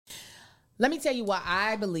Let me tell you why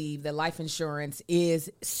I believe that life insurance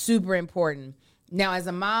is super important. Now, as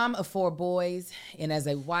a mom of 4 boys and as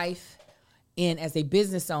a wife and as a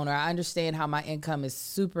business owner, I understand how my income is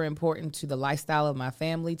super important to the lifestyle of my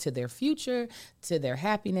family, to their future, to their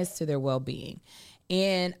happiness, to their well-being.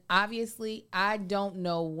 And obviously, I don't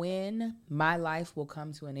know when my life will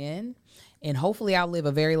come to an end. And hopefully I'll live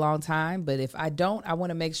a very long time. But if I don't, I want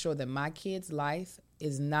to make sure that my kid's life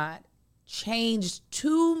is not changed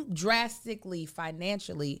too drastically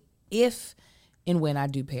financially if and when I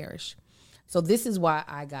do perish. So this is why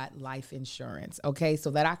I got life insurance, okay?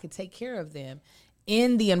 So that I could take care of them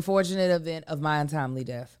in the unfortunate event of my untimely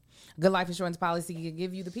death. A good life insurance policy can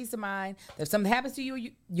give you the peace of mind that if something happens to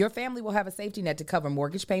you, your family will have a safety net to cover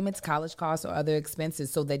mortgage payments, college costs, or other expenses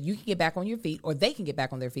so that you can get back on your feet, or they can get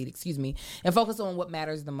back on their feet, and focus on what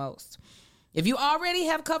matters the most. If you already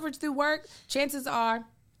have coverage through work, chances are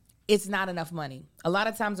it's not enough money. A lot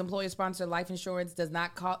of times employer-sponsored life insurance does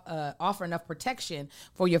not offer enough protection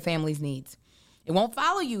for your family's needs. It won't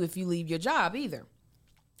follow you if you leave your job either.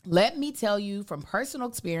 Let me tell you from personal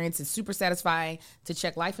experience, it's super satisfying to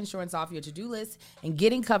check life insurance off your to-do list, and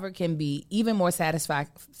getting covered can be even more satisfying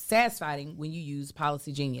when you use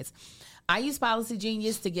Policy Genius. I use Policy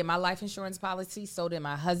Genius to get my life insurance policy. So did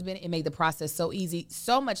my husband. It made the process so easy,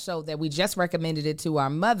 so much so that we just recommended it to our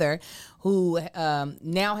mother, who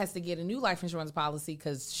now has to get a new life insurance policy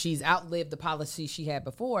because she's outlived the policy she had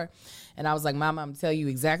before. And I was like, Mama, I'm going to tell you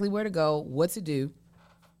exactly where to go, what to do.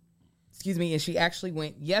 And she actually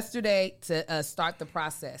went yesterday to start the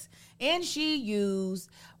process. And she used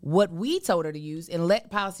what we told her to use and let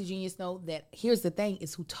Policy Genius know that here's the thing,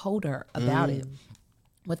 is who told her about it.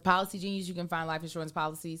 With Policy Genius, you can find life insurance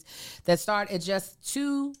policies that start at just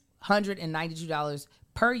 $292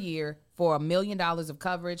 per year for $1 million of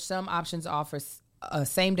coverage. Some options offer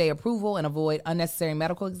same-day approval and avoid unnecessary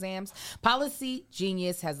medical exams. Policy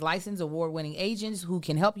Genius has licensed award-winning agents who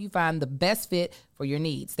can help you find the best fit for your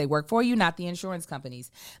needs. They work for you, not the insurance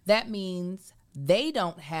companies. That means they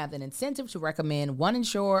don't have an incentive to recommend one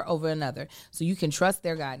insurer over another, so you can trust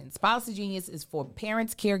their guidance. Policy Genius is for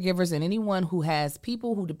parents, caregivers, and anyone who has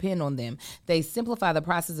people who depend on them. They simplify the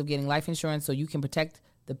process of getting life insurance so you can protect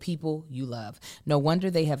the people you love. No wonder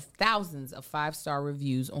they have thousands of 5-star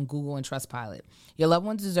reviews on Google and Trustpilot. Your loved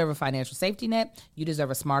ones deserve a financial safety net. You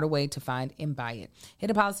deserve a smarter way to find and buy it. Head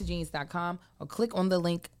to policygenius.com or click on the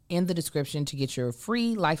link in the description to get your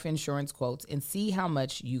free life insurance quotes and see how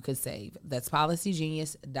much you could save. That's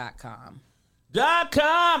policygenius.com.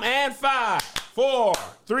 And 5, 4,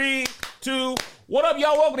 3, 2. What up,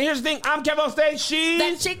 y'all? Welcome to Here's the Thing. I'm Kevin on stage. She's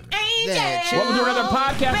that chick Angel. Welcome to another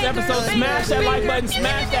podcast episode. Smash that like button.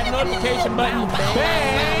 Smash that notification button.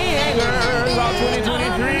 Bangers all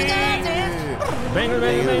 2023. Bangers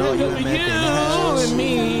for you and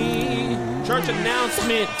me. Church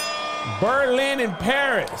announcement. Berlin and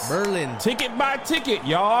Paris. Berlin. Ticket by ticket.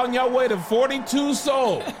 Y'all on your way to 42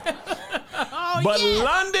 sold.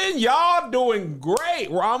 London, y'all doing great.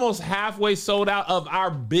 We're almost halfway sold out of our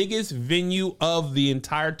biggest venue of the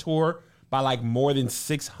entire tour by like more than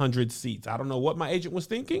 600 seats. I don't know what my agent was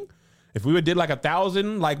thinking. If we did like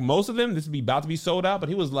 1,000, like most of them, this would be about to be sold out. But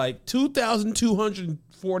he was like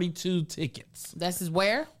 2,242 tickets. This is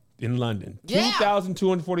where? In London. Yeah.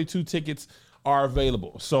 2,242 tickets are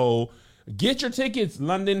available. So get your tickets,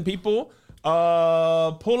 London people.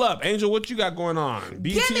 Pull up. Angel, what you got going on?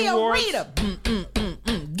 Give me a Rita.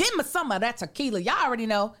 Give me some of that tequila. Y'all already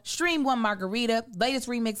know. Stream One Margarita. Latest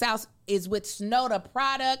remix out is with Snow the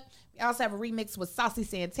Product. We also have a remix with Saucy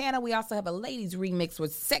Santana. We also have a ladies remix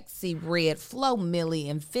with Sexy Red, Flo Milli,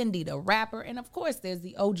 and Fendi the Rapper. And of course, there's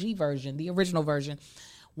the OG version, the original version,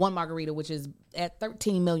 One Margarita, which is at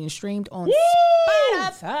 13 million streamed on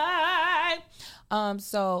Spotify.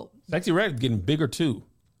 So Sexy Red getting bigger too.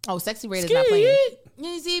 Oh, Sexy Red is not playing.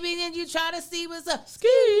 You see me, then you try to see what's up.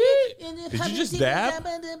 Did you just dab?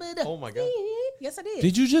 Oh my God. Yes, I did.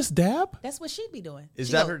 Did you just dab? That's what she'd be doing. Is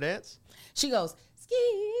that her dance? She goes, ski.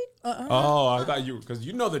 Oh, I thought you, because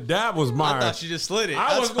you know the dab was mine. I thought she just slid it.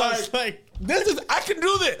 I was like, I can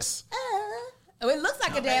do this. It looks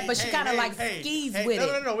like a dab, but she kind of skis with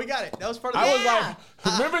it. No, we got it. That was part of I was like,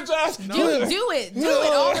 remember, Josh? Do it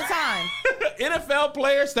all the time. NFL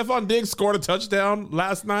player Stephon Diggs scored a touchdown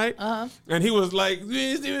last night, and he was like,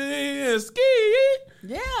 ski.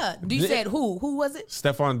 Yeah. You said who? Who was it?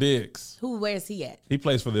 Stephon Diggs. Where's he at? He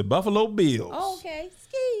plays for the Buffalo Bills. Oh, okay.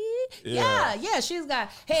 Ski. Yeah. She's got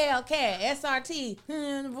Hellcat, SRT,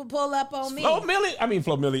 pull up on me. Flo Milli.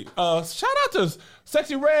 Shout out to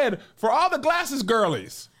Sexy Red for all the glasses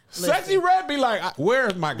girlies. Sexy Red be like,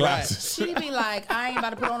 where's my glasses? She be like, I ain't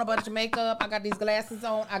about to put on a bunch of makeup. I got these glasses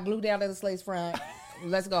on. I glued down to the lace front.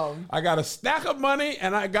 Let's go. I got a stack of money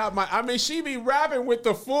and I got she be rapping with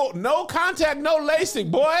the full, no contact, no LASIK,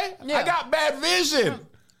 boy. Yeah. I got bad vision.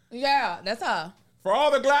 Yeah, that's her. For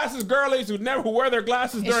all the glasses girlies who never wear their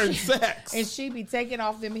glasses during sex. And she be taking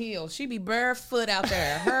off them heels. She be barefoot out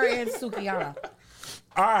there. Her and Sukihana.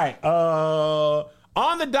 All right.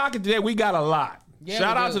 On the docket today, we got a lot. Yeah,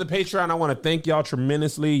 Shout out to the Patreon. I want to thank y'all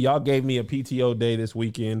tremendously. Y'all gave me a PTO day this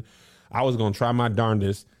weekend. I was going to try my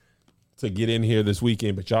darndest to get in here this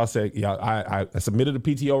weekend, but y'all said, I submitted a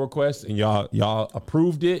PTO request and y'all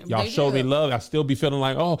approved it. Y'all showed me love. I still be feeling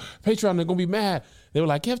like, oh, Patreon, they're going to be mad. They were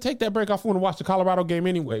like, Kev, take that break off. I want to watch the Colorado game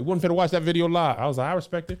anyway. Wasn't fit to watch that video live. I was like, I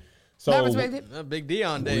respect it. So I respect it. Big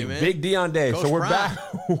Dion day, man. Big Dion day. Coach So we're Prime. back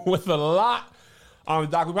with a lot on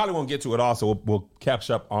the docket. We probably won't get to it all, so we'll catch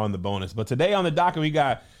up on the bonus. But today on the docket, we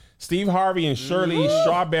got Steve Harvey and Shirley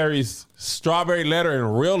Strawberry's strawberry letter in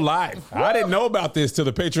real life. I didn't know about this till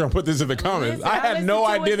the Patreon put this in the comments. Listen, I had no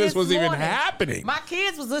idea this was even morning. happening. My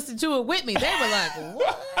kids was listening to it with me. They were like,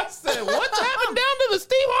 what? I said, what's happened down to the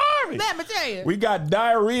Steve Harvey? Let me tell you. We got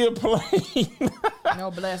diarrhea plane.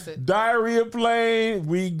 No, bless it. Diarrhea plane.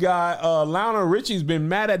 We got Lionel Richie's been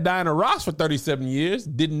mad at Diana Ross for 37 years.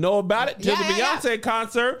 Didn't know about it till the Beyonce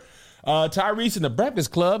concert. Tyrese and the Breakfast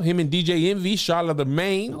Club, him and DJ Envy, Charlotte the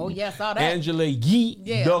Main. Oh, yeah, saw that. Angela Yee,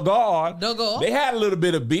 Dugard. They had a little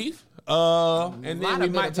bit of beef. And then we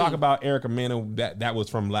might talk about Erica Mena. That was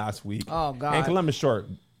from last week. Oh, God. And Columbus Short,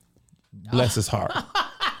 bless his heart.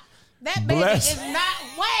 That baby is not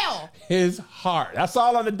well. His heart. That's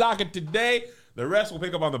all on the docket today. The rest we'll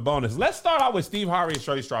pick up on the bonus. Let's start out with Steve Harvey and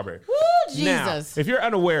Shirley Strawberry. Woo, Jesus. Now, if you're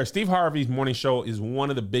unaware, Steve Harvey's morning show is one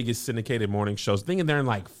of the biggest syndicated morning shows. I think they're in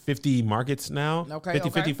like 50 markets now.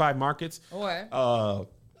 55 markets. Okay.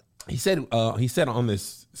 He said on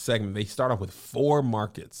this segment, they start off with 4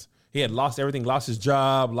 markets. He had lost everything, lost his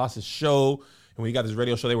job, lost his show. And when he got this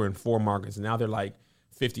radio show, they were in 4 markets. And now they're like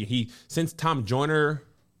 50. Since Tom Joyner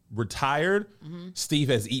retired, Steve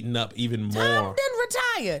has eaten up even more. Tom didn't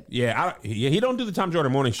retired. Yeah, he don't do the Tom Joyner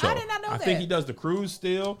morning show. I did not know that. I think he does the cruise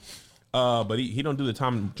still, but he don't do the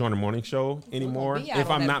Tom Joyner morning show anymore, if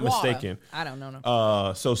I'm not mistaken. I don't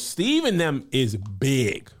know. So Steve and them is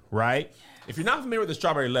big, right? If you're not familiar with the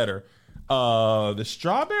Strawberry Letter,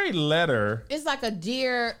 It's like a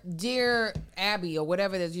Dear Abby or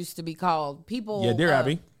whatever that used to be called. People. Yeah, Dear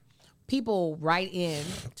Abby. People write in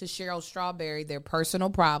to Cheryl Strawberry their personal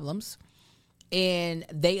problems, and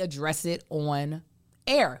they address it on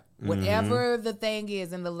air. Whatever the thing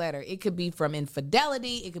is in the letter, it could be from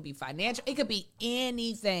infidelity, it could be financial, it could be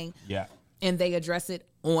anything. Yeah. And they address it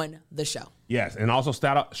on the show. Yes, and also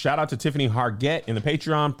shout out to Tiffany Hargett in the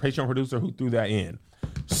Patreon producer who threw that in.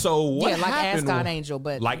 So what happened? Like Ask God Angel,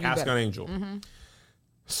 but like Ask God Angel.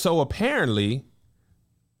 So apparently,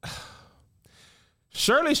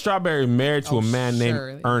 Shirley Strawberry married to a man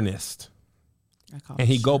named Ernest, and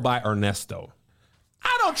he go by Ernesto.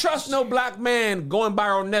 I don't trust no black man going by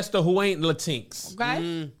Ernesto who ain't Latinx.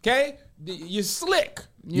 Okay. Okay? You're slick.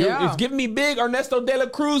 Yeah. It's giving me big Ernesto de la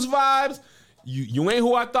Cruz vibes. You ain't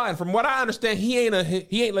who I thought. And from what I understand, he ain't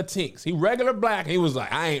Latinx. He regular black. He was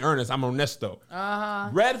like, I ain't Ernest, I'm Ernesto.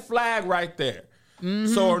 Red flag right there.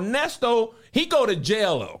 So Ernesto, he go to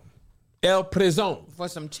jail though. El Prison. For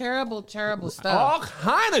some terrible, terrible stuff. All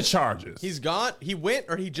kind of charges. He's gone? He went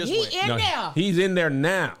or he just went? There. He's in there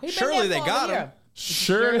now. Surely they got him.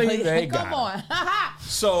 Surely they got him. Come on.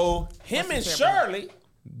 So him and Shirley,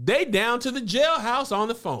 they down to the jailhouse on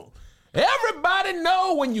the phone. Everybody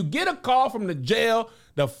know when you get a call from the jail,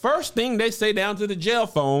 the first thing they say down to the jail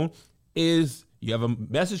phone is, you have a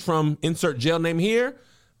message from insert jail name here.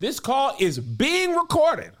 This call is being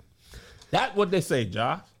recorded. That's what they say,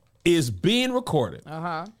 Josh. Is being recorded.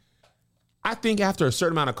 I think after a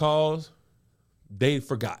certain amount of calls, they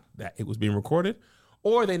forgot that it was being recorded,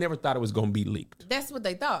 or they never thought it was going to be leaked. That's what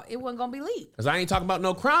they thought. It wasn't going to be leaked. Because I ain't talking about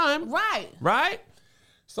no crime. Right.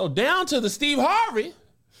 So down to the Steve Harvey,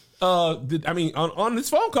 on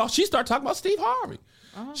this phone call, she started talking about Steve Harvey.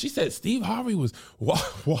 She said Steve Harvey was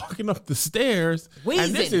walking up the stairs.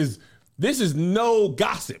 Wheezing. And this is no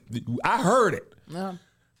gossip. I heard it.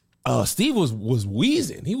 Steve was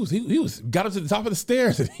wheezing. He was got up to the top of the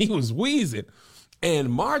stairs and he was wheezing.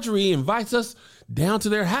 And Marjorie invites us down to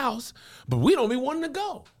their house, but we don't be wanting to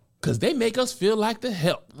go because they make us feel like the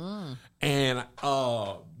help. And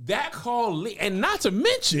that call, and not to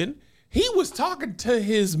mention, he was talking to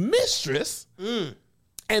his mistress,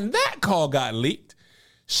 and that call got leaked.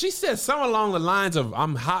 She said something along the lines of,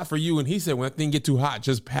 I'm hot for you. And he said, when that thing get too hot,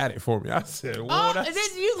 just pat it for me. I said, well,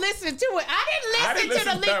 you listened to it. I didn't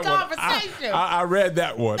listen to the leaked conversation. I read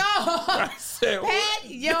that one. No. I said, pat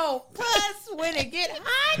your puss when it get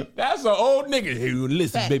hot. That's an old nigga. Hey,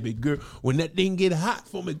 listen, baby girl, when that thing get hot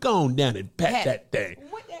for me, go on down and pat that thing.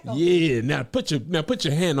 Yeah, now put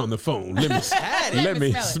your hand on the phone. Let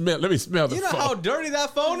me smell the phone. You know how dirty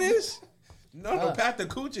that phone is? No, pat the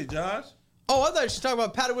coochie, Josh. Oh, I thought you were talking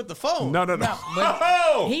about pat it with the phone.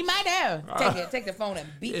 No. He might have. Take the phone and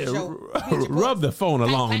beat your rub the phone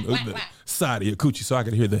along the side of your coochie so I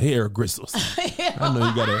can hear the hair gristles. I know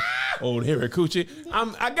you got an old hairy coochie.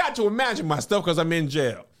 I got to imagine my stuff because I'm in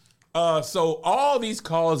jail. So all these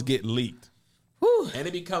calls get leaked. Whew. And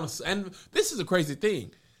it becomes, and this is a crazy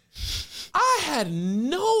thing. I had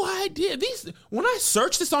no idea. When I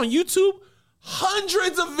searched this on YouTube,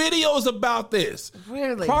 hundreds of videos about this.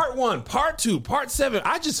 Really? Part 1, part 2, part 7.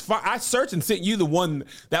 I searched and sent you the one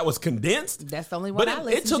that was condensed. That's the only one I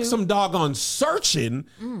listened to. It took some doggone searching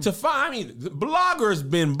to find. I mean, the bloggers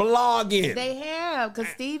been blogging. They have,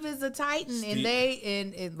 because Steve is a titan,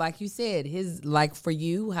 and like you said, his for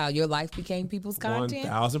you, how your life became people's content.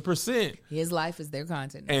 1000%. His life is their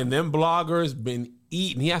content. And them bloggers been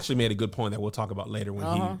eating. He actually made a good point that we'll talk about later when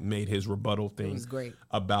he made his rebuttal thing. It was great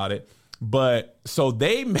about it. But so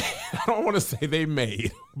they made, I don't want to say they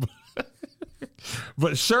made,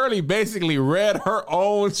 but Shirley basically read her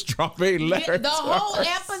own Strawberry Letter. The whole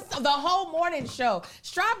episode, the whole morning show.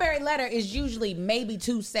 Strawberry Letter is usually maybe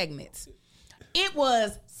 2 segments. It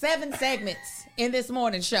was 7 segments in this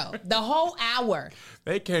morning show. The whole hour.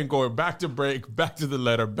 They came going back to break, back to the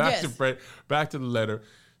letter, back to break, back to the letter.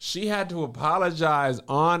 She had to apologize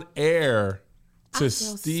on air to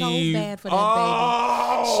Steve. I feel so bad for that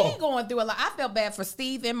baby. She going through a lot. I felt bad for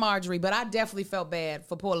Steve and Marjorie, but I definitely felt bad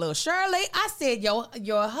for poor little Shirley. I said, your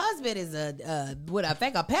husband is a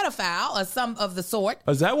pedophile or some of the sort.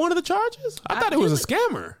 Is that one of the charges? I thought he was a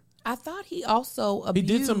scammer. I thought he also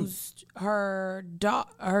abused her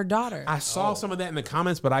daughter. I saw some of that in the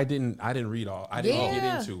comments, but I didn't read all. I didn't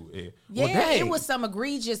get into it. Yeah, well, it was some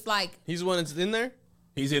egregious He's the one that's in there?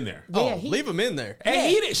 He's in there. Yeah, leave him in there.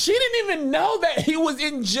 And she didn't even know that he was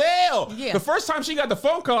in jail. Yeah. The first time she got the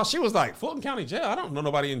phone call, she was like, Fulton County Jail? I don't know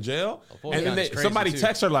nobody in jail. And then somebody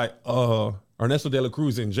texted her like, Ernesto de la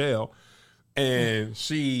Cruz in jail. And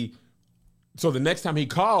so the next time he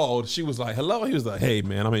called, she was like, hello. He was like, hey,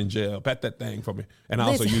 man, I'm in jail. Pat that thing for me. And I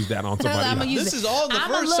also used that on somebody else. This is all the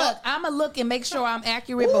first time. I'm going to look and make sure I'm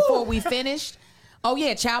accurate before we finish. Oh,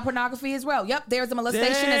 yeah, child pornography as well. Yep, there's a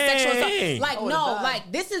molestation and sexual assault.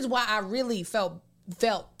 This is why I really felt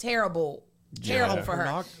terrible for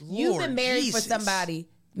her. You've been married to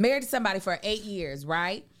somebody for 8 years,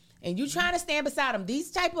 right? And you trying to stand beside him.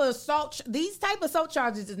 These type of assault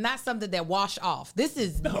charges is not something that wash off. This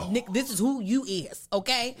is who you is,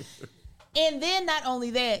 okay? And then not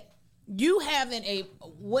only that, you having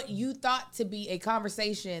what you thought to be a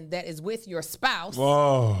conversation that is with your spouse.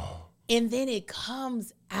 Whoa. And then it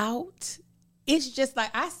comes out. It's just like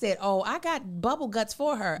I said, I got bubble guts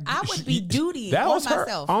for her. I would be duty on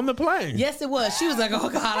myself. Her on the plane. Yes, it was. She was like, oh,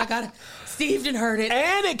 God, I got it. Steve didn't heard it.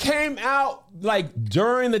 And it came out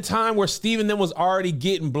during the time where Steve and them was already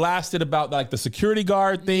getting blasted about the security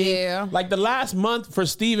guard thing. Yeah. The last month for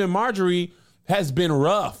Steve and Marjorie has been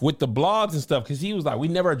rough with the blogs and stuff because he was like, we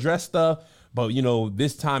never addressed stuff. But,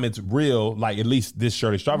 this time it's real, at least this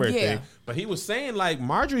Shirley Strawberry thing. But he was saying,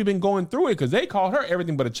 Marjorie been going through it because they called her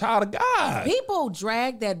everything but a child of God. People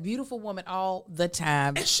drag that beautiful woman all the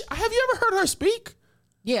time. Have you ever heard her speak?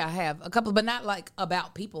 Yeah, I have. A couple, but not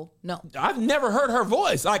about people. No. I've never heard her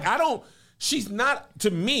voice. She's not,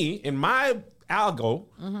 to me, in my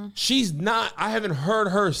algo, she's not, I haven't heard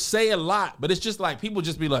her say a lot. But it's just people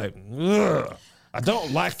just be like, ugh. I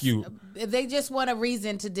don't like you. They just want a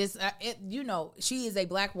reason to she is a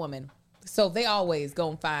black woman. So they always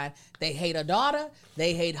gonna find they hate her daughter,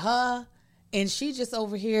 they hate her, and she just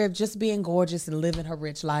over here just being gorgeous and living her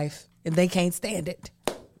rich life, and they can't stand it.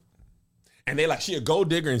 And they she a gold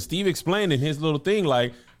digger, and Steve explained in his little thing,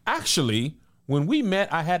 actually, when we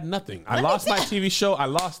met, I had nothing. I lost my TV show. I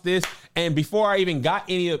lost this. And before I even got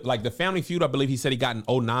any of, the Family Feud, I believe he said he got in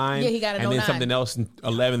 2009. Yeah, he got in 2009. And then something else in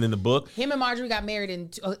 2011 in the book. Him and Marjorie got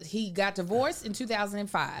married he got divorced in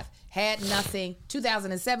 2005. Had nothing.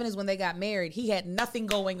 2007 is when they got married. He had nothing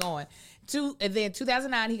going on. And then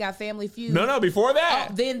 2009, he got Family Feud. No, before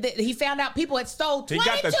that. Then he found out people had stole $22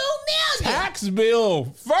 million. Tax bill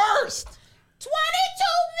first. 22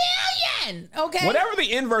 million. Okay. Whatever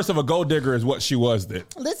the inverse of a gold digger is what she was then.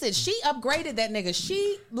 Listen, she upgraded that nigga.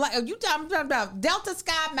 She you talking about Delta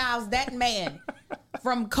Sky Miles, that man.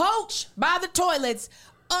 from coach by the toilets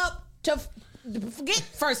up to forget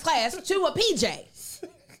first class to a PJ.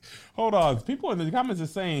 Hold on. People in the comments are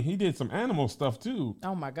saying he did some animal stuff too.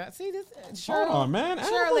 Oh my God. See this? Shirley, Hold on, man.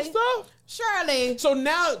 Animal stuff? Shirley. So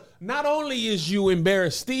now, not only is you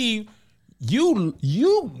embarrassed, Steve, you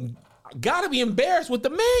gotta be embarrassed with the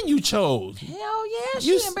man you chose. Hell yeah,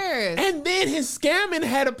 she embarrassed. And then his scamming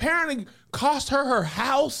had apparently cost her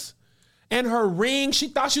house and her ring. She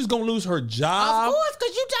thought she was gonna lose her job. Of course,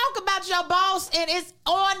 because you talk about your boss and it's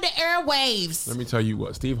on the airwaves. Let me tell you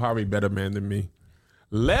what, Steve Harvey better man than me.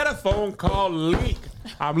 Let a phone call leak.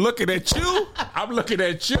 I'm looking at you.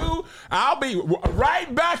 I'll be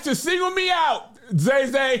right back to single me out.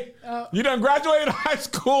 Zay, you done graduated high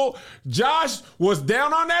school. Josh was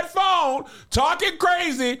down on that phone talking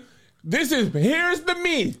crazy. Here's the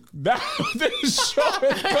me. This show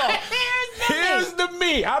is called. Here's the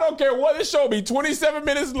me. I don't care what this show be. 27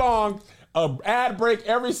 minutes long. An ad break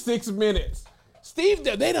every 6 minutes. Steve,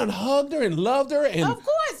 they done hugged her and loved her. And of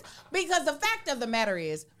course, because the fact of the matter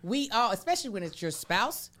is, we all, especially when it's your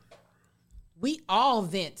spouse, we all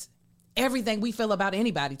vent everything we feel about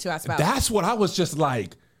anybody to our spouse. That's what I was just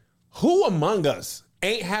like, who among us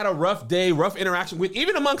ain't had a rough day, rough interaction with,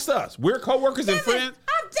 even amongst us? We're coworkers and friends.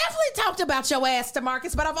 I've definitely talked about your ass to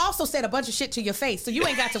Marcus, but I've also said a bunch of shit to your face, so you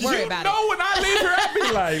ain't got to worry about it. You know when I leave here, I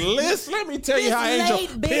be like, listen, let me tell you how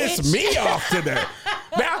Angel pissed me off today.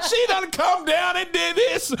 Now, she done come down and did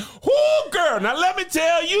this. Whoo, girl. Now, let me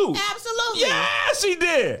tell you. Absolutely. Yeah, she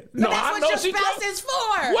did. But that's what your spouse is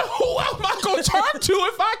for. Well, who am I going to turn to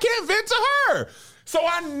if I can't vent to her? So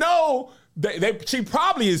I know she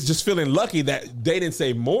probably is just feeling lucky that they didn't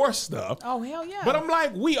say more stuff. Oh, hell yeah. But I'm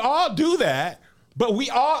like, we all do that, but we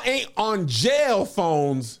all ain't on jail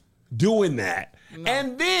phones doing that. No.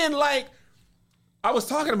 And then, like, I was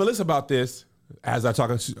talking to Melissa about this as I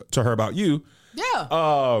talking to her about you. Yeah.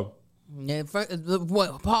 Pause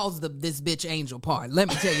this bitch Angel part. Let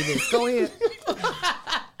me tell you this. Go ahead.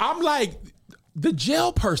 I'm like, the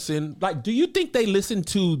jail person, like, do you think they listen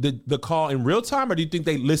to the call in real time, or do you think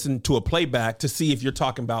they listen to a playback to see if you're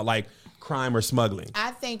talking about, like, crime or smuggling?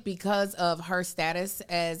 I think because of her status,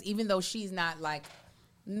 as even though she's not, like,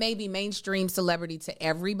 maybe mainstream celebrity to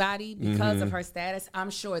everybody, because of her status,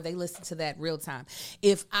 I'm sure they listen to that real time.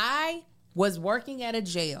 If I was working at a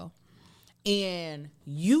jail and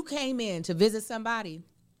you came in to visit somebody.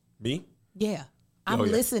 Me? Yeah. I'm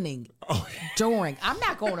listening during. I'm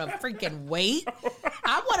not going to freaking wait.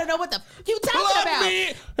 I want to know what the you talking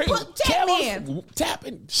about. Tap in. Tap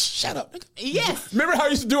in. Shut up. Yes. Remember how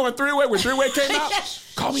you used to do on Three-Way when Three-Way came out?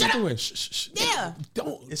 Call me on Three-Way. Shh. Yeah.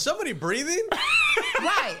 Don't. Is somebody breathing?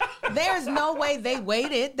 Right. There's no way they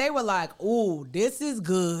waited. They were like, ooh, this is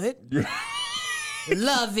good.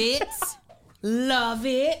 Love it. Love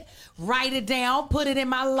it. Write it down. Put it in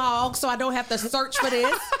my log so I don't have to search for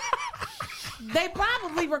this. They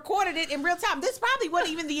probably recorded it in real time. This probably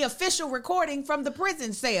wasn't even the official recording from the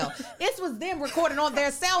prison cell. This was them recording on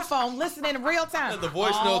their cell phone, listening in real time. The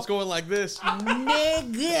voice notes going like this.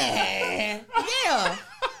 Nigga. Yeah.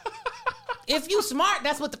 If you smart,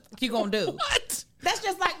 that's what you gonna do. What? That's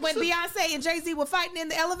just like when Beyonce and Jay-Z were fighting in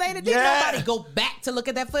the elevator. Didn't nobody go back to look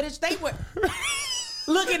at that footage. They were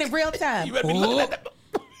looking in real time. You better be looking at that.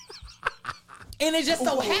 And it just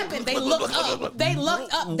so happened they looked up. They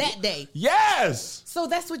looked up that day. Yes. So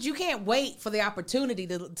that's what you can't wait for the opportunity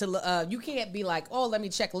to you can't be like, oh, let me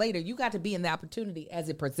check later. You got to be in the opportunity as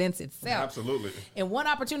it presents itself. Absolutely. And one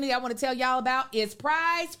opportunity I want to tell y'all about is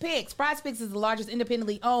Prize Picks. Prize Picks is the largest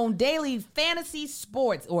independently owned daily fantasy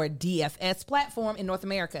sports or DFS platform in North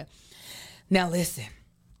America. Now listen,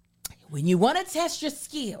 when you want to test your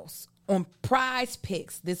skills on Prize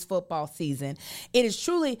Picks this football season, it is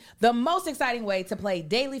truly the most exciting way to play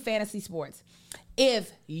daily fantasy sports.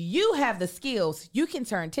 If you have the skills, you can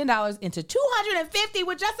turn $10 into $250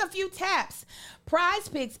 with just a few taps. Prize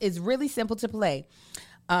Picks is really simple to play.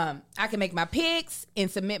 I can make my picks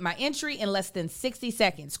and submit my entry in less than 60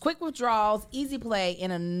 seconds. Quick withdrawals, easy play,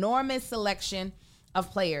 and an enormous selection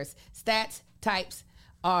of players. Stats, types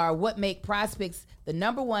are what make Prize Picks the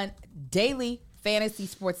 #1 daily fantasy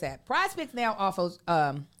sports app. Prize Picks now offers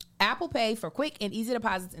Apple Pay for quick and easy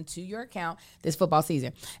deposits into your account this football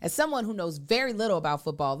season. As someone who knows very little about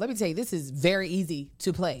football, let me tell you, this is very easy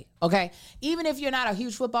to play, okay? Even if you're not a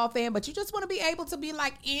huge football fan, but you just want to be able to be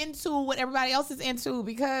like into what everybody else is into,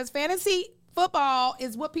 because fantasy football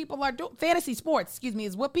is what people are doing. Fantasy sports,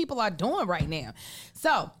 is what people are doing right now.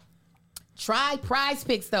 So try Prize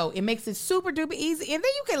Picks, though. It makes it super duper easy, and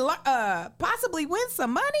then you can possibly win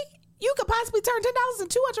some money. You could possibly turn $10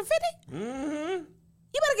 into $250.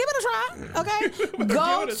 you better give it a try. Okay,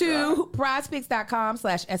 go to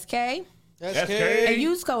prizepicks.com/SK. SK. And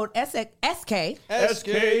use code SK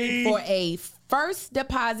for a first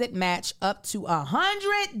deposit match up to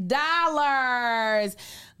 $100.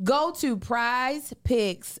 Go to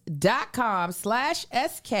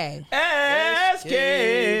prizepicks.com/SK.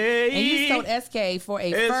 And use code SK for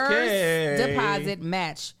a first deposit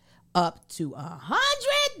match up to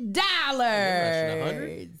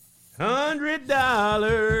 $100.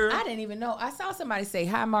 $100. I didn't even know. I saw somebody say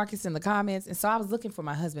hi, Marcus, in the comments, and so I was looking for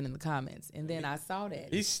my husband in the comments, and then I saw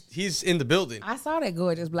that. He's in the building. I saw that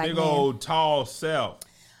gorgeous black Big man. old tall self.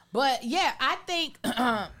 But yeah, I think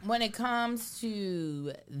when it comes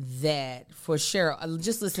to that, for sure,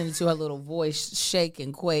 just listening to her little voice shake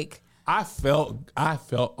and quake. I felt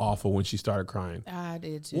awful when she started crying. I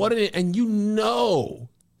did too. What did it? And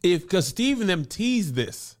because Steve and them teased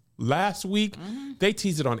this last week, they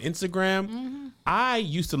teased it on Instagram. I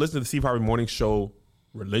used to listen to the Steve Harvey Morning Show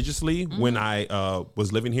religiously when I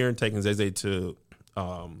was living here and taking Zeze to.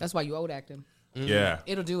 That's why you old acting. Yeah,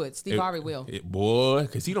 It'll do it. Steve Harvey will. Boy,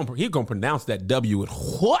 because he gonna pronounce that W with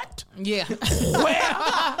what? Yeah. Well,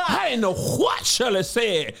 I didn't know what Shirley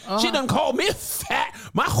said. She done called me fat.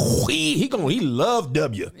 He love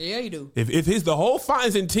W. Yeah, you do. If the whole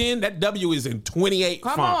fine's in 10, that W is in 28.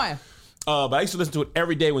 Come fine. on. But I used to listen to it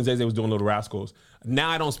every day when Zeze was doing Little Rascals.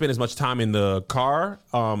 Now I don't spend as much time in the car,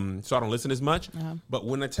 so I don't listen as much. But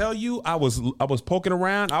when I tell you, I was poking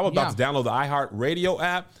around. I was about to download the iHeart Radio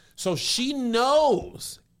app. So she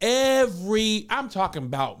knows I'm talking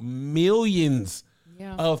about millions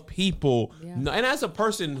of people. Yeah. And as a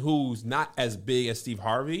person who's not as big as Steve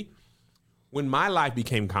Harvey, when my life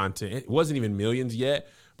became content, it wasn't even millions yet,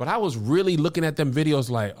 but I was really looking at them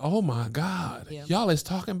videos like, oh my God, y'all is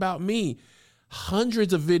talking about me.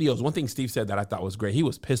 Hundreds of videos. One thing Steve said that I thought was great. He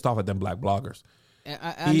was pissed off at them black bloggers.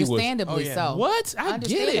 Understandably so. What? I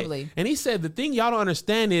get it. And he said the thing y'all don't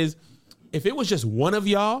understand is if it was just one of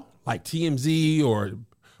y'all, like TMZ or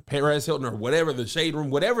Perez Hilton or whatever, the Shade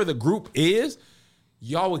Room, whatever the group is,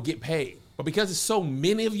 y'all would get paid. But because it's so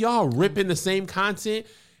many of y'all ripping the same content,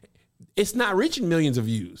 it's not reaching millions of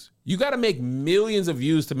views. You got to make millions of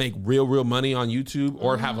views to make real money on YouTube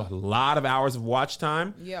or have a lot of hours of watch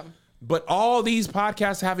time. Yeah. But all these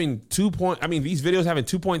podcasts having these videos having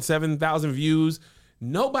 2.7 thousand views,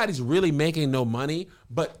 nobody's really making no money.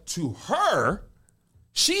 But to her,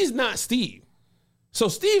 she's not Steve. So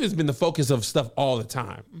Steve has been the focus of stuff all the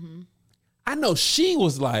time. I know she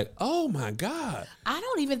was like, oh my God. I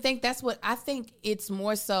don't even think that's what, I think it's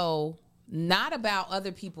more so not about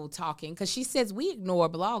other people talking, because she says we ignore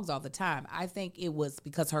blogs all the time. I think it was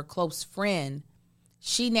because her close friend,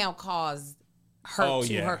 she now caused hurt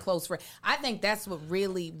to her close friend. I think that's what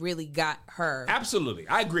really got her. Absolutely.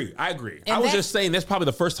 I agree. And I was just saying that's probably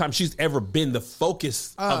the first time she's ever been the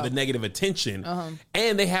focus of the negative attention.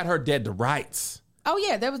 And they had her dead to rights. Oh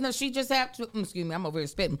yeah, there was no, she just had to, excuse me, I'm over here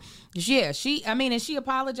spitting. Yeah, and she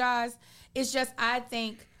apologized. It's just, I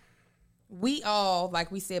think we all,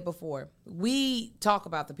 like we said before, we talk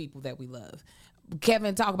about the people that we love.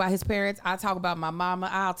 Kevin talk about his parents. I talk about my mama.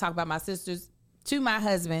 I'll talk about my sisters. To my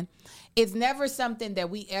husband, it's never something that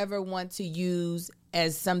we ever want to use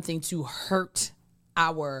as something to hurt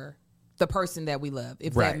the person that we love,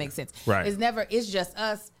 if that makes sense. Right. It's just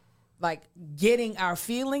us like getting our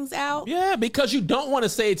feelings out. Yeah, because you don't want to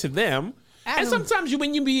say it to them. And sometimes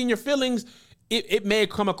when you be in your feelings, it may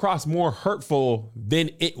come across more hurtful than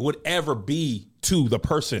it would ever be to the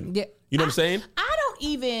person. Yeah. You know what I'm saying? I don't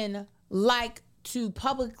even like to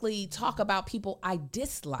publicly talk about people I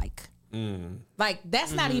dislike. Like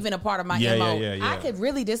that's not even a part of my MO. I could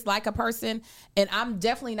really dislike a person, and I'm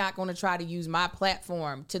definitely not going to try to use my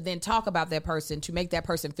platform to then talk about that person to make that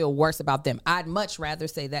person feel worse about them. I'd much rather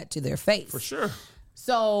say that to their face. For sure.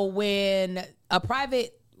 So when a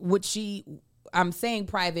private, I'm saying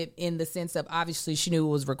private in the sense of obviously she knew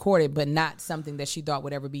it was recorded, but not something that she thought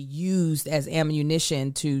would ever be used as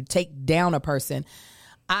ammunition to take down a person.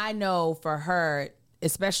 I know for her,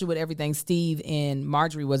 especially with everything Steve and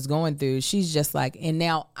Marjorie was going through, she's just like, and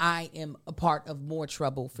now I am a part of more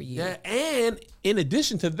trouble for you. Yeah, and in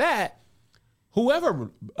addition to that, whoever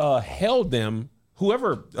held them,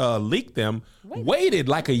 whoever leaked them, waited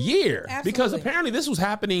like a year. Absolutely. Because apparently this was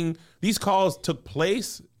happening, these calls took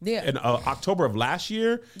place in October of last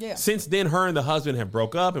year. Yeah. Since then, her and the husband have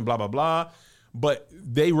broke up and blah, blah, blah. But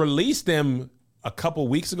they released them a couple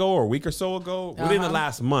weeks ago or a week or so ago, within the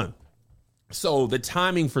last month. So the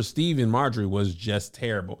timing for Steve and Marjorie was just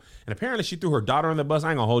terrible. And apparently she threw her daughter on the bus. I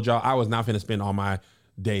ain't gonna hold y'all. I was not finna spend all my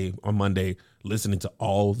day on Monday listening to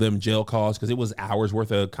all them jail calls because it was hours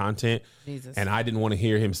worth of content. Jesus. And I didn't want to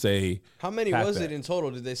hear him say. How many was it in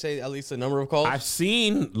total? Did they say at least the number of calls? I've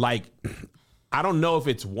seen like, I don't know if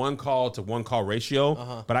it's 1 call to 1 call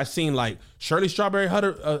ratio, but I've seen like Shirley Strawberry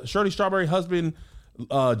husband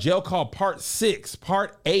jail call part 6,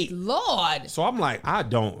 part 8. Lord. So I'm like, I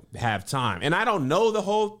don't have time. And I don't know the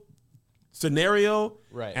whole scenario.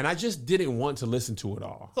 Right. And I just didn't want to listen to it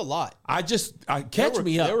all. It's a lot. Catch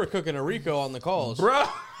me up. They were cooking a Rico on the calls. Bro.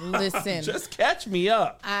 Listen. Just catch me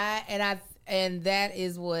up. And that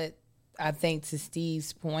is what I think, to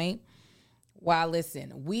Steve's point. While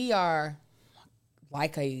listen, we are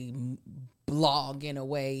like a blog in a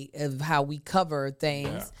way of how we cover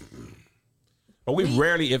things. Yeah. But we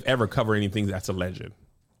rarely, if ever, cover anything that's alleged.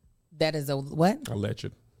 That is a what?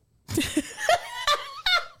 Alleged.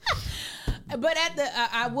 But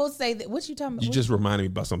I will say that, what you talking about? You just reminded me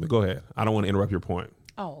about something. Go ahead. I don't want to interrupt your point.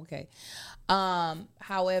 Oh, okay.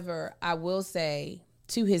 However, I will say,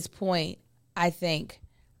 to his point, I think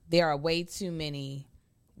there are way too many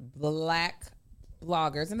black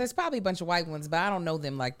bloggers, and there's probably a bunch of white ones, but I don't know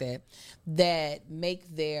them like that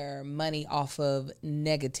make their money off of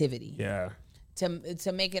negativity. Yeah.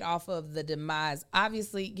 To make it off of the demise.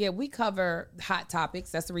 Obviously, yeah, we cover hot topics.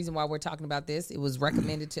 That's the reason why we're talking about this. It was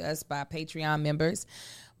recommended to us by Patreon members,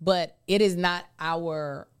 but it is not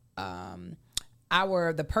the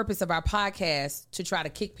purpose of our podcast to try to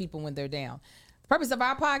kick people when they're down. The purpose of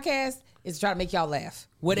our podcast is to try to make y'all laugh,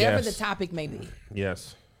 whatever the topic may be.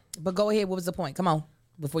 Yes. But go ahead. What was the point? Come on,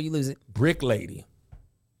 before you lose it. Brick lady.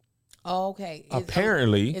 Oh, okay.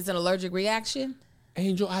 Apparently. It's an allergic reaction.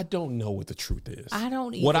 Angel, I don't know what the truth is. I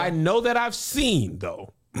don't either. What I know that I've seen,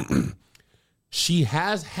 though, she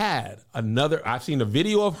has had another. I've seen a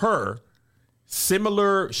video of her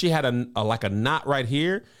similar. She had a knot right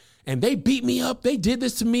here, and they beat me up. They did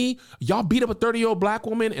this to me. Y'all beat up a 30-year-old black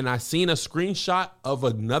woman, and I seen a screenshot of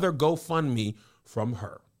another GoFundMe from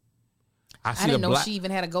her. I didn't know she even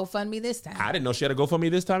had a GoFundMe this time. I didn't know she had a GoFundMe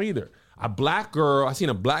this time either. I seen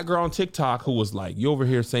a black girl on TikTok who was like, you over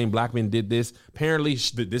here saying black men did this. Apparently,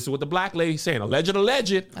 this is what the black lady's saying. Alleged.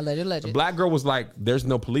 The black girl was like, there's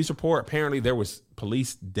no police report. Apparently, there was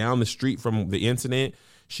police down the street from the incident.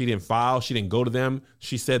 She didn't file. She didn't go to them.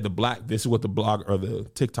 She said this is what the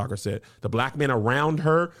TikToker said. The black men around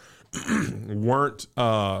her weren't...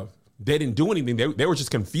 They didn't do anything. They were just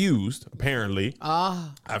confused, apparently.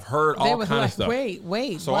 I've heard all kinds of stuff.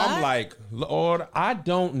 Wait. So what? I'm like, Lord, I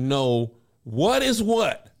don't know what is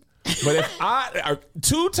what. But if I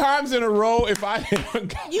 2 times in a row, if I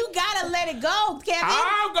you gotta let it go,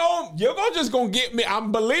 Kevin. You're just gonna get me.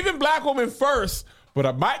 I'm believing black women first. But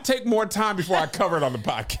I might take more time before I cover it on the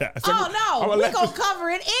podcast. We're going to cover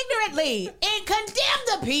it ignorantly and condemn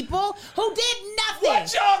the people who did nothing.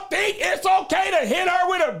 What y'all think? It's okay to hit her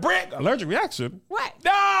with a brick? Allergic reaction? What?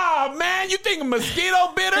 Nah, man, you think a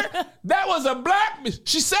mosquito bit her? That was a black...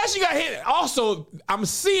 She said she got hit. Also, I'm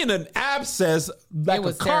seeing an abscess like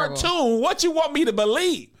a cartoon. Terrible. What you want me to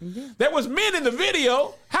believe? Mm-hmm. There was men in the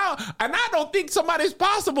video. How? And I don't think somebody's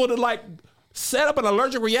possible to like... set up an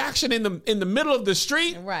allergic reaction in the middle of the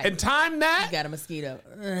street and time that. You got a mosquito.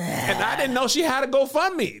 And I didn't know she had a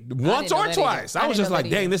GoFundMe once or twice. I was just like,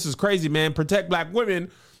 dang, this is crazy, man. Protect black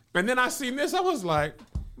women. And then I seen this. I was like,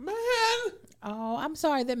 man. Oh, I'm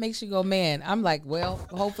sorry that makes you go, man. I'm like, well,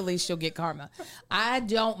 hopefully she'll get karma. I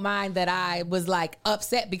don't mind that I was like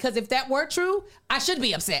upset, because if that were true, I should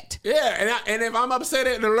be upset. Yeah, and if I'm upset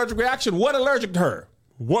at an allergic reaction, what allergic to her?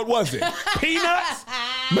 What was it? Peanuts?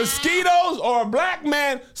 Mosquitoes? Or a black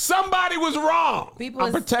man? Somebody was wrong.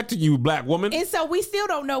 I'm protecting you, black woman. And so we still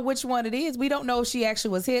don't know which one it is. We don't know if she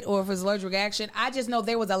actually was hit or if it was allergic reaction. I just know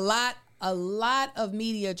there was a lot of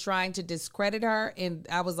media trying to discredit her. And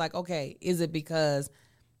I was like, okay, is it because,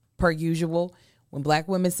 per usual, when black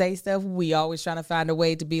women say stuff, we always trying to find a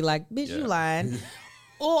way to be like, bitch, you lying.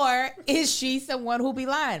 Or is she someone who be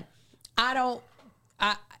lying?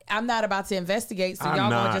 I'm not about to investigate, so y'all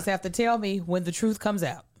gonna just have to tell me when the truth comes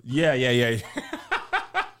out. Yeah.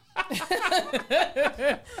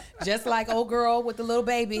 Just like old girl with the little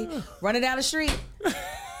baby running down the street.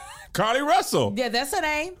 Carly Russell. Yeah, that's her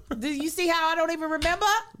name. Did you see how I don't even remember?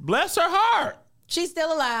 Bless her heart. She's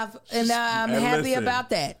still alive, and I'm happy about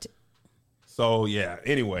that. So, yeah,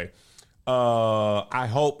 anyway, I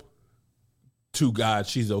hope to God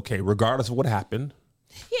she's okay, regardless of what happened.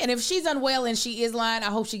 Yeah, and if she's unwell and she is lying, I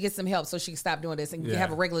hope she gets some help so she can stop doing this and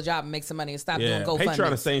have a regular job and make some money and stop doing GoFundMe.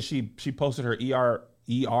 Patreon is saying she posted her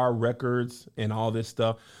ER records and all this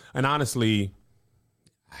stuff. And honestly,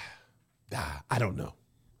 I don't know.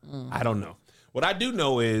 I don't know. What I do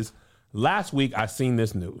know is Last week, I seen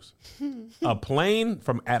this news. A plane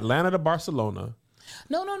from Atlanta to Barcelona.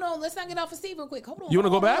 No. Let's not get off of Steve real quick. Hold on. You want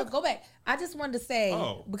to go back? Go back. I just wanted to say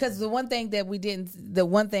because the one thing that we didn't say.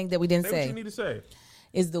 What you need to say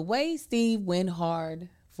is the way Steve went hard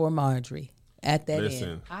for Marjorie at that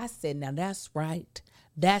end. I said, now that's right.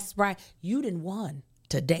 That's right. You didn't won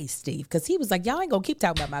today, Steve, because he was like, y'all ain't gonna keep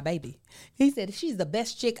talking about my baby. He said, she's the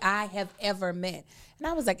best chick I have ever met. And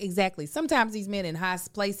I was like, exactly. Sometimes these men in high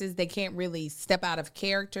places, they can't really step out of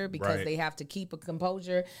character because they have to keep a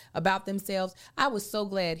composure about themselves. I was so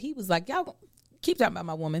glad. He was like, y'all keep talking about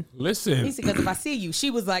my woman. Listen. He said, because if I see you, she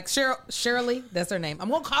was like, Shirley, that's her name. I'm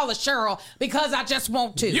going to call her Cheryl because I just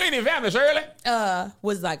want to. You ain't even family, Shirley.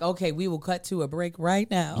 Was like, okay, we will cut to a break right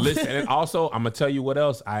now. Listen, and also, I'm going to tell you what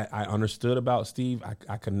else I understood about Steve.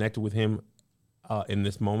 I connected with him in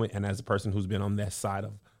this moment. And as a person who's been on that side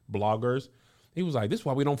of bloggers, he was like, this is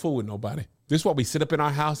why we don't fool with nobody. This is why we sit up in our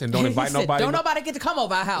house and don't invite nobody. Don't nobody get to come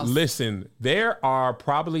over our house. Listen, there are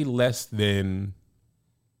probably less than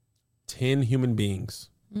 10 human beings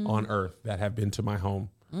on earth that have been to my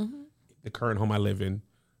home, the current home I live in.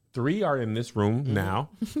 3 are in this room now.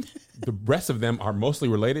 The rest of them are mostly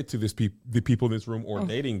related to the people in this room or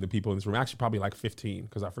dating the people in this room. Actually, probably like 15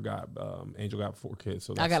 because I forgot. Angel got 4 kids.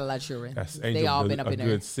 So I got a lot of children. Angel, they all been up in there.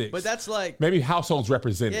 Good 6. But that's like maybe households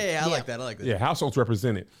represented. Yeah, I like that. Yeah, households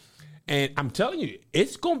represented. And I'm telling you,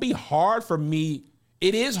 it's going to be hard for me.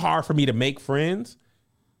 It is hard for me to make friends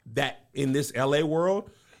that in this LA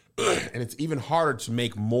world. And it's even harder to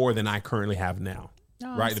make more than I currently have now.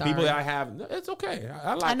 Oh, right? The people that I have, it's okay.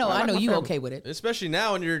 I know you okay with it. Especially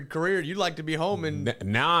now in your career, you'd like to be home. And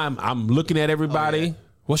now I'm looking at everybody. Oh, yeah.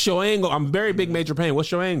 What's your angle? I'm very big Major Payne. What's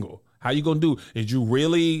your angle? How you gonna do? Is you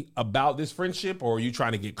really about this friendship, or are you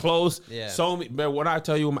trying to get close? Yeah. So, but what I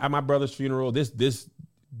tell you at my brother's funeral, this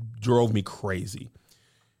drove me crazy.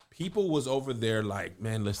 People was over there like,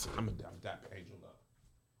 man, listen, I'm dap Angel up.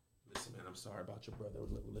 Listen, man, I'm sorry about your brother.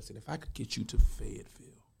 Listen, if I could get you to Fayetteville.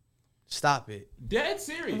 Stop it. Dead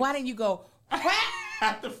serious. Why didn't you go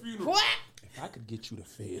at the funeral? What? If I could get you to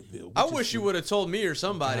Fayetteville. I wish you would have told me or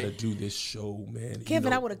somebody. Gotta do this show, man.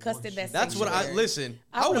 Kevin, I would have cussed in that That's sanctuary. what I listen.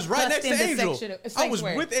 I was right next to Angel. I was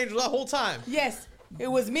with Angel the whole time. Yes. It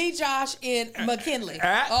was me, Josh, and McKinley.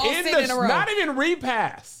 All sitting in a row. Not even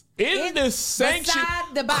repass. In the sanctuary.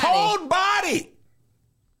 Beside the body. Cold body.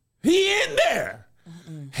 He in there.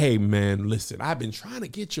 Hey, man, listen, I've been trying to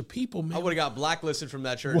get your people, man. I would have got blacklisted from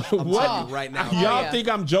that church. I'm what? telling you right now. Y'all think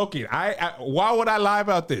I'm joking. Why would I lie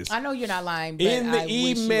about this? I know you're not lying, but in the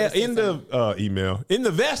in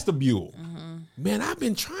the vestibule. Man, I've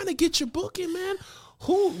been trying to get your booking, man.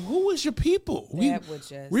 Who is your people?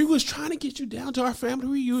 We was trying to get you down to our family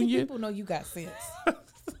reunion. See, people know you got sense.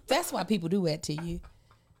 That's why people do that to you.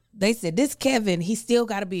 They said, this Kevin, he still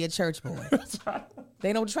got to be a church boy.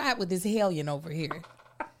 They don't try it with this hellion over here.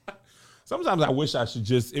 Sometimes I wish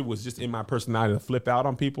it was just in my personality to flip out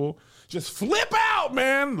on people. Just flip out,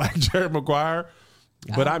 man, like Jerry Maguire.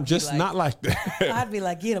 But I'm just not like that. I'd be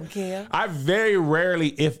like, get him, Kev. I very rarely,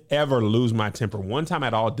 if ever, lose my temper. One time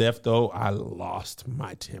at All Def, though, I lost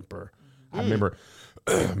my temper. I remember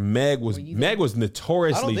Meg was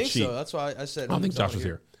notoriously I don't think cheap. so. That's why I said. I don't think Josh was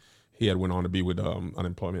here. He had went on to be with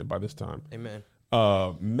unemployment by this time. Amen.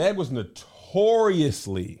 Meg was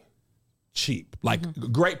notoriously cheap, like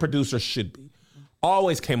great producers should be.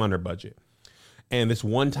 Always came under budget. And this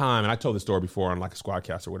one time, and I told this story before on like a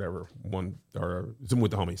Squadcast or whatever, Zoom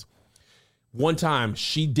with the homies. One time,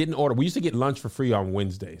 she didn't order. We used to get lunch for free on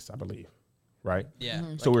Wednesdays, I believe, right? Yeah.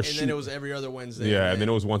 So and then it was every other Wednesday. Yeah, and then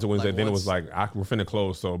it was once a Wednesday. Then it was like, we're finna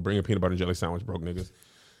close, so bring a peanut butter and jelly sandwich, broke niggas.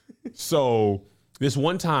 So this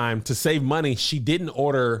one time, to save money, she didn't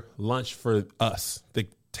order lunch for us, the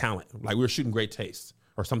talent. Like we were shooting Great Taste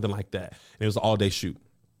or something like that. And it was an all-day shoot.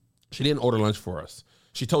 She didn't order lunch for us.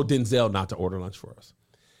 She told Denzel not to order lunch for us.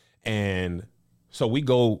 And so we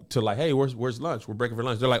go to like, hey, where's lunch? We're breaking for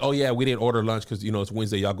lunch. They're like, oh, yeah, we didn't order lunch because, it's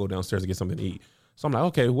Wednesday. Y'all go downstairs to get something to eat. So I'm like,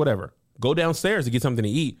 okay, whatever. Go downstairs to get something to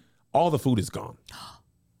eat. All the food is gone.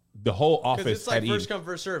 The whole office it's like had first eaten. Come,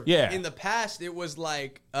 first serve. Yeah. In the past, it was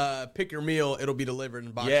like, pick your meal. It'll be delivered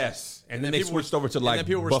in boxes. Yes. And then they switched over to like and then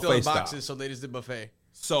people were buffet still in style. boxes, so they just did buffet.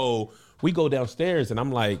 So we go downstairs and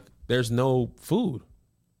I'm like, there's no food.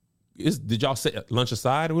 Did y'all set lunch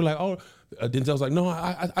aside? And we're like, Denzel's like, no,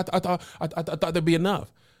 I thought there'd be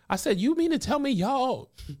enough. I said, you mean to tell me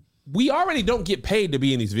we already don't get paid to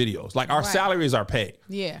be in these videos. Like our salaries are paid.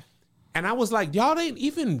 Yeah. And I was like, y'all didn't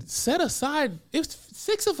even set aside. It's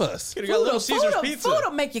 6 of us. Could have got Little Caesar's pizza. Food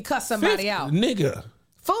will make you cuss somebody out. Nigga.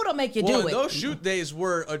 Food will make you do it. Those shoot days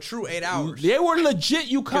were a true 8 hours. They were legit.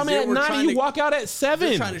 You come in at 9 and you walk out at 7.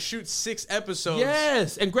 They're trying to shoot 6 episodes.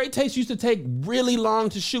 Yes, and Great Taste used to take really long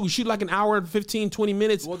to shoot. We shoot like an hour and 15, 20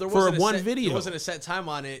 minutes for one video. There wasn't a set time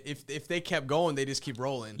on it. If they kept going, they just keep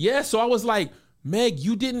rolling. Yeah, so I was like, Meg,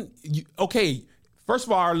 you didn't... okay, first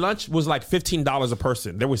of all, our lunch was like $15 a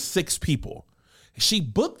person. There was 6 people. She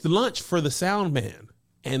booked lunch for the sound man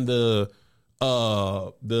and the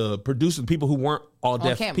producer, people who weren't all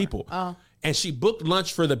deaf people. And she booked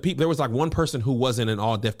lunch for the people. There was like one person who wasn't an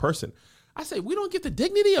all deaf person. I said, we don't get the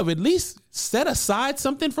dignity of at least set aside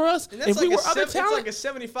something for us. If we were other talent, it's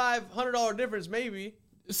like a $7,500 difference, maybe.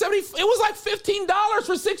 It was like $15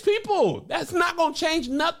 for 6 people. That's not gonna change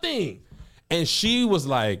nothing. And she was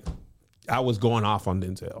like, I was going off on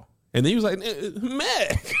Denzel. And then he was like,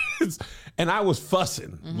 Meg. And I was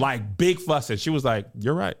fussing, like big fussing. She was like,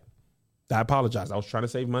 you're right. I apologize. I was trying to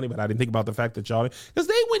save money, but I didn't think about the fact that y'all, because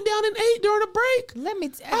they went down and ate during a break.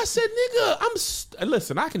 I said, nigga,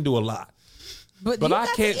 listen, I can do a lot. But you I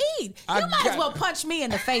can't eat. You might as well punch me in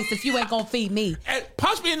the face if you ain't gonna feed me. And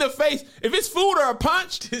punch me in the face. If it's food or a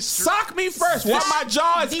punch, sock me first while my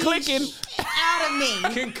jaw is clicking out of me.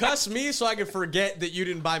 Concuss me so I can forget that you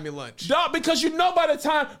didn't buy me lunch. Dog, because you know by the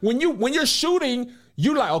time when you're shooting,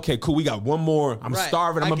 you like, okay, cool, we got one more. I'm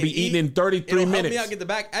starving. I'm gonna be eating in 33 minutes. Help me out, get the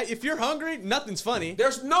back. If you're hungry, nothing's funny.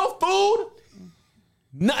 There's no food.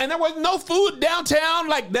 No, and there was no food downtown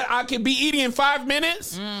like that I could be eating in 5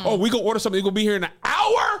 minutes. Oh, we gonna order something. It's gonna be here in an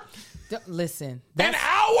hour. Listen, an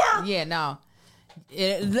hour? Yeah, no.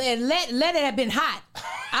 Let it have been hot.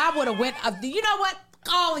 I would have went. You know what?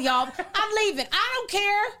 All of y'all, I'm leaving. I don't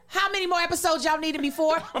care how many more episodes y'all needed me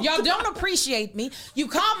for. Y'all don't appreciate me. You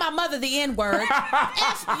call my mother the N-word.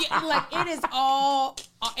 Like it is all.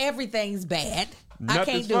 Everything's bad. I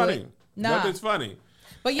can't do it. No. Nothing's funny.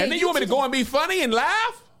 But yeah, and then you want me to go and be funny and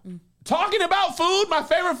laugh? Talking about food, my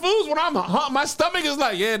favorite foods, when my stomach is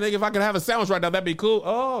like, yeah, nigga, if I could have a sandwich right now, that'd be cool.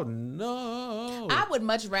 Oh, no. I would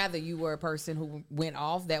much rather you were a person who went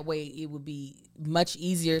off. That way it would be much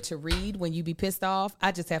easier to read when you be pissed off.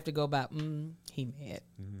 I just have to go about, he mad.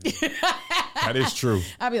 That is true.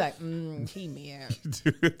 I'd be like, he mad.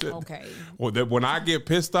 Okay. Well, when I get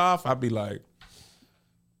pissed off, I'd be like...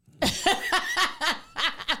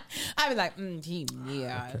 I'd be like,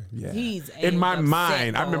 yeah. He's in my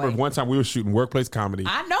mind. Boy. I remember one time we were shooting workplace comedy.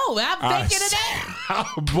 I know. I'm thinking of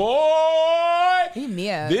that. Boy,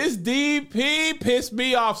 this DP pissed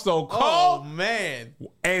me off so cold. Oh man!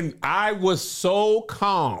 And I was so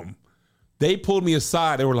calm. They pulled me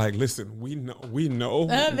aside. They were like, "Listen, we know."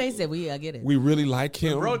 They said, "I get it. We really like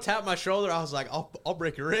him." When bro tapped my shoulder. I was like, "I'll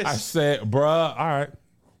break your wrist." I said, "Bruh, all right,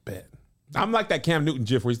 bet." I'm like that Cam Newton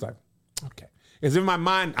gif where he's like, "Okay." Because in my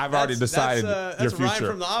mind, I've already decided your future. Ryan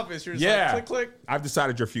from The Office. You're just like, click, click. I've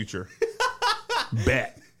decided your future.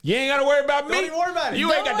 Bet. You ain't got to worry about me. Don't even worry about it.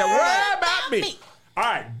 You ain't got to worry about me. All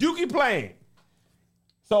right, Dookie playing.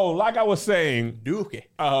 So, like I was saying, Dookie.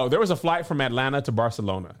 There was a flight from Atlanta to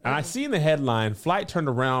Barcelona. And I see in the headline, flight turned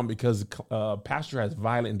around because passenger has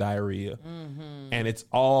violent diarrhea. And it's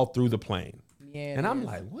all through the plane. Yeah, and I'm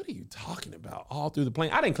like, what are you talking about? All through the plane?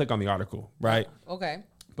 I didn't click on the article, right? Okay.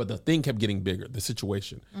 But the thing kept getting bigger, the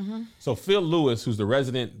situation. So Phil Lewis, who's the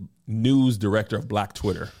resident news director of Black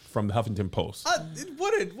Twitter from the Huffington Post.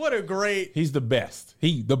 What a great... He's the best.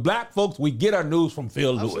 The black folks, we get our news from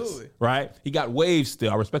Phil Lewis, right? He got waves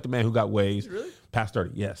still. I respect the man who got waves. Really? Past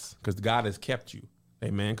 30, yes. Because God has kept you.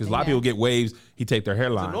 Amen. Because a lot of people get waves. He take their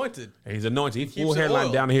hairline. He's anointed. And he's anointed. He full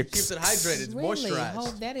hairline down here. Keeps it hydrated. It's moisturized.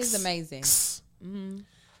 Oh, that is amazing.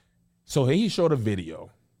 So he showed a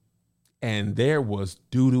video. And there was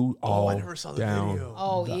doo-doo all down. I never saw the video.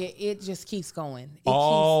 Oh, yeah, it just keeps going. It keeps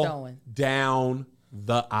going. Down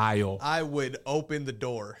the aisle. I would open the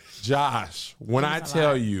door. Josh, when I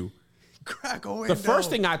tell you, crack a window. The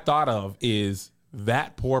first thing I thought of is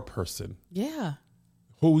that poor person. Yeah.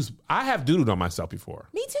 I have doo-dooed on myself before.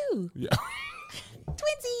 Me too. Yeah.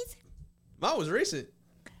 Twinsies. Mine was recent.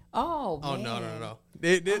 Oh, man. Oh, no. No.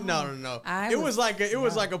 It was like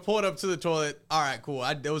a pull up to the toilet. All right, cool.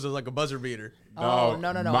 It was like a buzzer beater. Oh,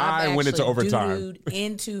 no. Mine went into overtime.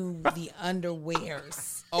 Into the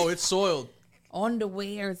underwears. Oh, it's soiled.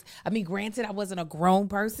 Underwears. I mean, granted, I wasn't a grown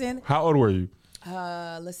person. How old were you?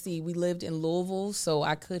 Let's see. We lived in Louisville, so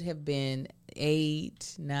I could have been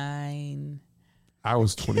 8, 9. I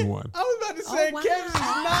was 21. I was about to say, Kevin is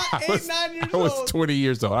not 8, 9 years old. I was 20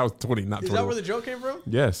 years old. I was 20, not 21. Is that where the joke came from?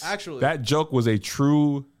 Yes. Actually. That joke was a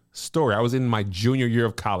true story. I was in my junior year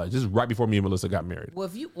of college. This is right before me and Melissa got married.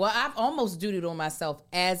 Well, I've almost doo-dooed on myself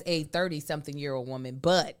as a 30-something-year-old woman,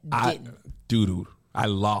 but didn't. Doo-dooed. I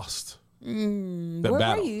lost. Where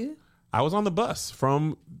were you? I was on the bus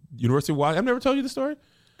from University of Washington. I've never told you the story.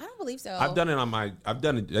 I don't believe so. I've done it I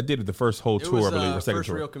did it the first whole tour, I believe, or second first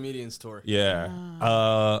tour. Real Comedians tour. Yeah.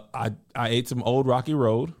 I ate some old Rocky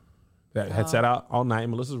Road that had sat out all night in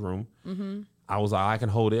Melissa's room. Mm-hmm. I was like, I can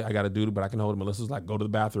hold it. I got to do it, but I can hold it. Melissa's like, go to the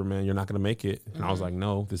bathroom, man. You're not going to make it. And I was like,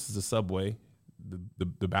 no, this is a Subway.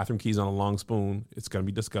 The bathroom key's on a long spoon. It's going to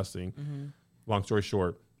be disgusting. Mm-hmm. Long story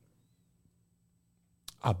short,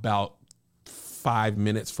 about 5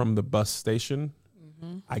 minutes from the bus station,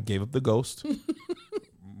 I gave up the ghost.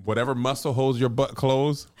 Whatever muscle holds your butt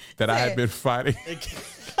closed that I had been fighting.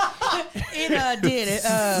 It did it.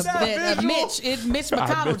 Mitch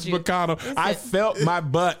McConnell. I felt my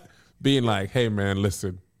butt being like, hey, man,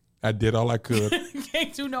 listen, I did all I could.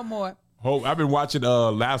 Can't do no more. I've been watching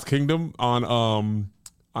Last Kingdom on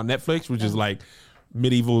Netflix, which is like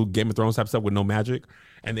medieval Game of Thrones type stuff with no magic.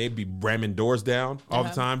 And they'd be ramming doors down all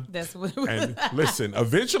the time. That's what. And listen,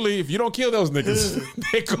 eventually, if you don't kill those niggas,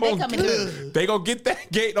 they gonna get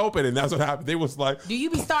that gate open, and that's what happened. They was like, do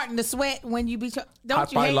you be starting to sweat when you be? I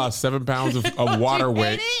probably lost 7 pounds of water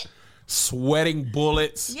weight, sweating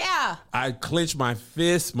bullets. Yeah, I clenched my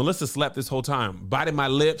fist. Melissa slept this whole time, biting my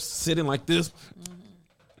lips, sitting like this.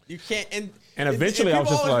 You can't. And eventually, I was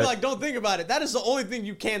just like, don't think about it. That is the only thing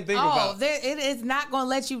you can think about. It is not going to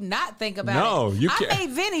let you not think about it. No, you can't. I made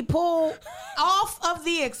Vinny pull off of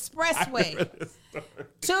the expressway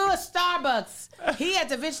to a Starbucks. He had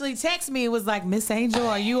to eventually text me and was like, Miss Angel,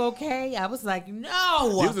 are you okay? I was like,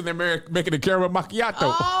 no. He was in there making a caramel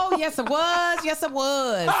macchiato. Oh, yes, it was. Yes, it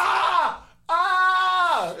was.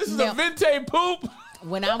 This is a venti poop.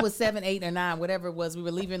 When I was 7, 8, or 9, whatever it was, we were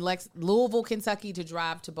leaving Louisville, Kentucky to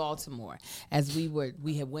drive to Baltimore. As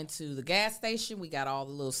we had went to the gas station, we got all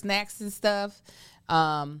the little snacks and stuff.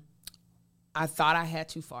 I thought I had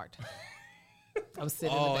to fart. I was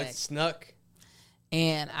sitting in the back. It snuck.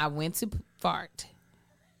 And I went to fart,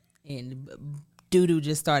 and doo-doo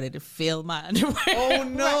just started to fill my underwear. Oh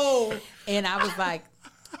no! And I was like,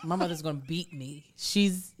 my mother's going to beat me.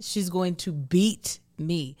 She's going to beat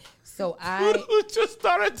me. So I just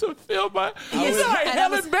started to feel my. It's like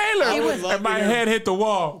Helen Baylor, and my head hit the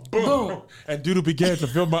wall. Boom. And Doodle began to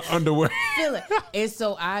feel my underwear. Feel it. And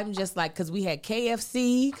so I'm just like, because we had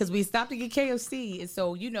KFC, because we stopped to get KFC, and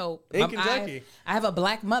so in Kentucky, I have a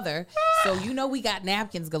black mother, so we got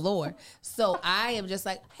napkins galore. So I am just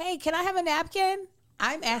like, hey, can I have a napkin?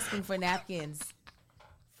 I'm asking for napkins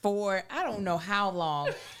for I don't know how long,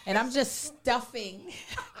 and I'm just stuffing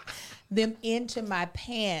them into my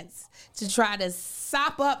pants to try to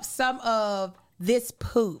sop up some of this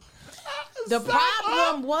poop. The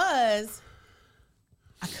problem was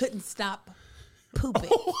I couldn't stop pooping.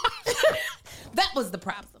 That was the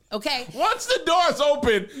problem, okay? Once the door's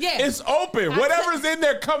open, it's open. Whatever's in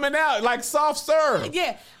there coming out, like soft serve.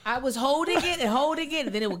 Yeah, I was holding it,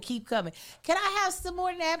 and then it would keep coming. Can I have some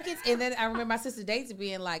more napkins? And then I remember my sister Daisy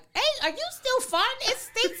being like, hey, are you still farting? It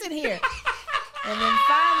stinks in here. And then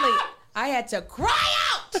finally, I had to cry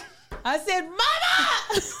out. I said, Mama!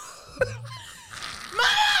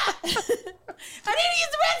 Mama! I need to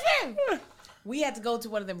use the restroom. We had to go to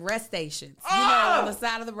one of them rest stations, on the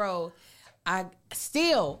side of the road. I'm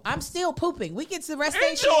still pooping. We get to the rest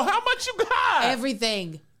station. Angel, how much you got?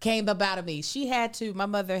 Everything came up out of me. My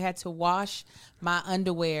mother had to wash my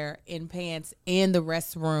underwear and pants in the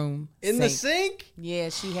restroom in the sink. Yeah,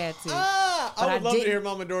 she had to. I would love to hear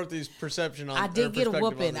Mama Dorothy's perception on. I did get a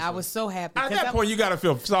whooping. I was so happy. At that point, you got to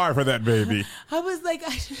feel sorry for that baby. I was like, I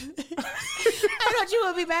thought you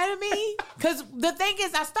would be mad at me, because the thing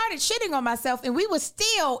is, I started shitting on myself, and we were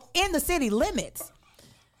still in the city limits.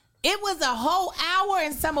 It was a whole hour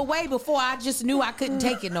and some away before I just knew I couldn't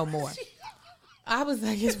take it no more. I was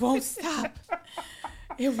like, it won't stop.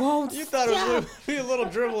 It won't. You thought it would be a little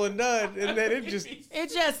dribble and done, and then it just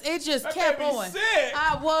kept going.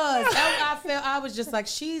 I was just like,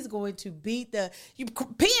 she's going to beat you.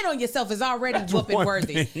 Peeing on yourself is already whooping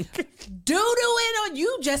worthy. Doo-dooing on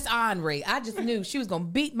you, just ornery. I just knew she was going to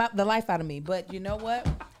beat the life out of me. But you know what?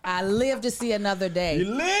 I live to see another day.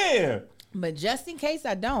 You live. But just in case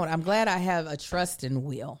I don't, I'm glad I have a Trust and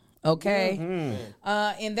Will. Okay.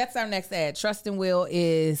 Mm-hmm. And that's our next ad. Trust and Will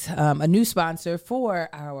is a new sponsor for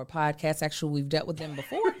our podcast. Actually, we've dealt with them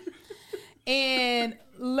before. And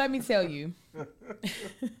let me tell you,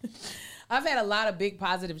 I've had a lot of big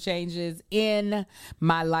positive changes in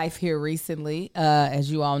my life here recently. As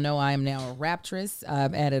you all know, I am now a raptress.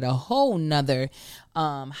 I've added a whole nother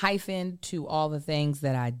hyphen to all the things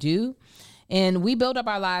that I do. And we build up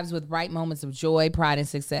our lives with bright moments of joy, pride, and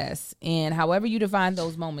success. And however you define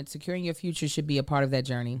those moments, securing your future should be a part of that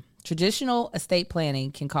journey. Traditional estate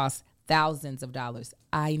planning can cost thousands of dollars.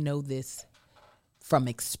 I know this from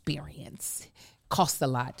experience. Costs a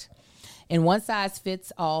lot. And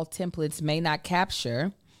one-size-fits-all templates may not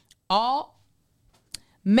capture all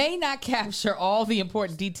the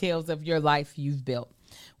important details of your life you've built.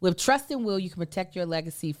 With Trust and Will, you can protect your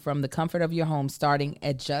legacy from the comfort of your home starting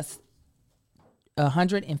at just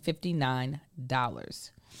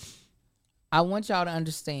 $159. I want y'all to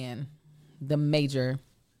understand the major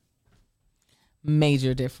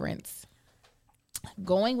difference.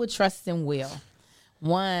 Going with Trust and Will,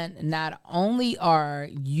 one, not only are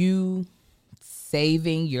you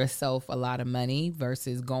saving yourself a lot of money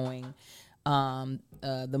versus going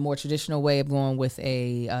the more traditional way of going with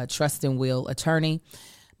a Trust and Will attorney,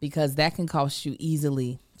 because that can cost you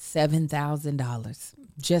easily $7,000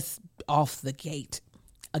 just off the gate.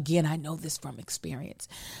 Again, I know this from experience.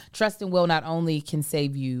 Trust and Will not only can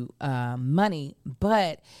save you money,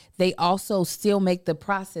 but they also still make the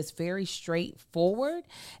process very straightforward,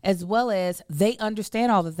 as well as they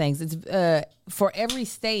understand all the things. It's for every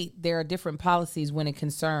state, there are different policies when it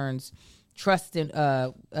concerns trust and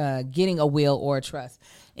getting a will or a trust.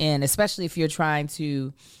 And especially if you're trying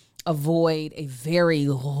to avoid a very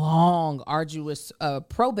long, arduous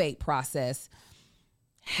probate process,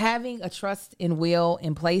 having a trust and will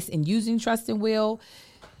in place and using trust and will,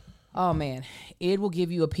 oh man, it will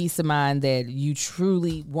give you a peace of mind that you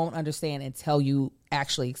truly won't understand until you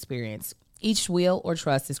actually experience. Each will or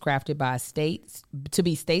trust is crafted by a state to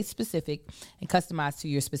be state specific and customized to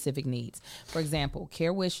your specific needs. For example,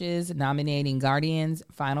 care wishes, nominating guardians,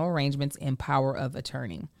 final arrangements, and power of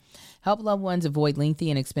attorney. Help loved ones avoid lengthy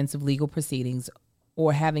and expensive legal proceedings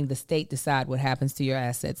or having the state decide what happens to your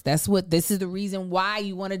assets. This is the reason why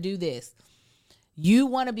you want to do this. You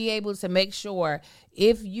want to be able to make sure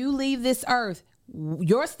if you leave this earth,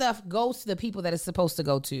 your stuff goes to the people that it's supposed to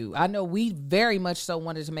go to. I know we very much so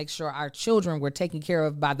wanted to make sure our children were taken care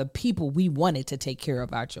of by the people we wanted to take care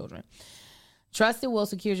of our children. Trust and Will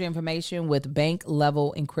secures your information with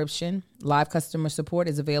bank-level encryption. Live customer support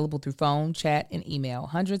is available through phone, chat, and email.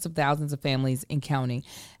 Hundreds of thousands of families and counting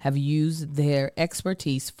have used their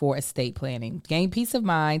expertise for estate planning. Gain peace of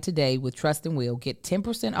mind today with Trust and Will. Get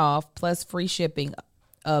 10% off plus free shipping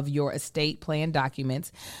of your estate plan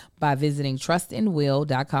documents by visiting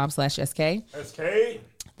trustandwill.com/SK. SK.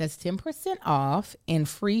 That's 10% off and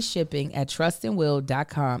free shipping at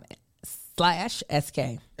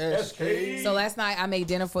trustandwill.com/SK. So last night I made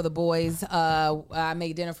dinner for the boys. I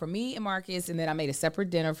made dinner for me and Marcus, and then I made a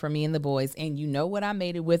separate dinner for me and the boys. And you know what I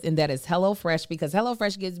made it with, and that is HelloFresh, because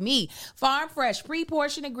HelloFresh gives me farm fresh,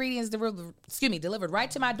 pre-portioned ingredients delivered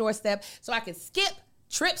right to my doorstep, so I can skip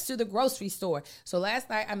trips to the grocery store. So last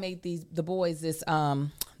night I made the boys this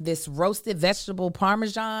roasted vegetable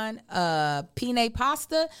parmesan penne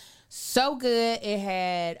pasta. So good. It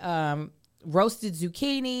had roasted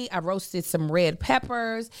zucchini. I roasted some red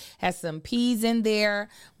peppers, had some peas in there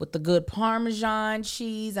with the good Parmesan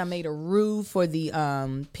cheese. I made a roux for the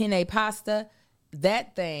penne pasta.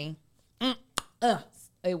 That thing,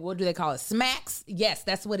 what do they call it? Smacks? Yes,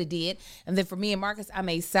 that's what it did. And then for me and Marcus, I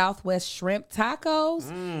made Southwest shrimp tacos.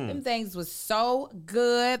 Them things was so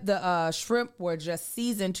good. The shrimp were just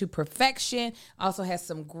seasoned to perfection. Also had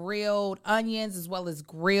some grilled onions as well as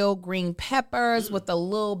grilled green peppers with a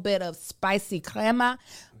little bit of spicy crema.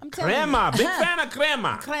 Big fan of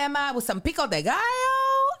crema. Crema with some pico de gallo.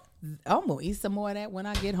 I'm going to eat some more of that when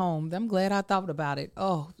I get home. I'm glad I thought about it.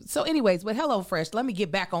 Oh, so anyways, with HelloFresh, let me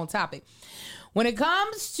get back on topic. When it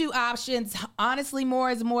comes to options, honestly, more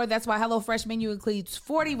is more. That's why HelloFresh menu includes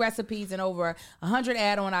 40 recipes and over 100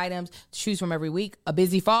 add-on items to choose from every week. A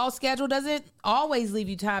busy fall schedule doesn't always leave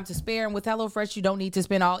you time to spare. And with HelloFresh, you don't need to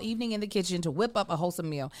spend all evening in the kitchen to whip up a wholesome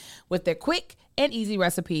meal. With their quick and easy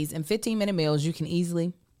recipes and 15-minute meals, you can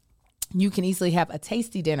easily have a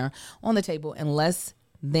tasty dinner on the table in less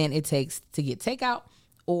than it takes to get takeout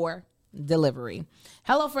or delivery.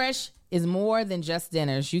 HelloFresh is more than just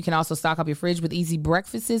dinners. You can also stock up your fridge with easy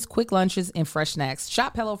breakfasts, quick lunches, and fresh snacks.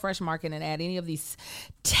 Shop HelloFresh Market and add any of these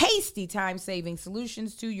tasty time-saving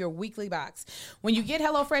solutions to your weekly box. When you get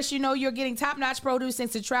HelloFresh, you know you're getting top-notch produce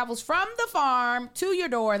since it travels from the farm to your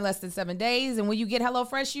door in less than 7 days. And when you get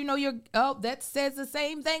HelloFresh, you know that says the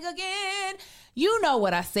same thing again. You know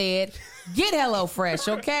what I said. Get HelloFresh,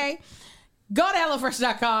 okay? Go to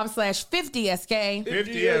HelloFresh.com/50SK.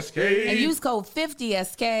 50SK. And use code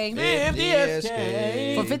 50SK.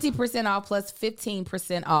 50SK. For 50% off plus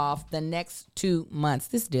 15% off the next 2 months.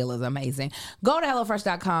 This deal is amazing. Go to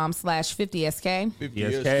HelloFresh.com/50SK.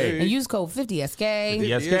 50SK. And use code 50SK.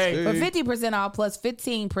 50SK. For 50% off plus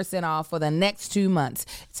 15% off for the next 2 months.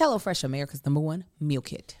 It's HelloFresh, America's #1 meal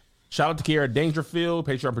kit. Shout out to Kiara Dangerfield,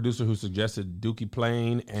 Patreon producer who suggested Dookie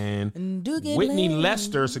Plain, and Dookie Whitney Plain.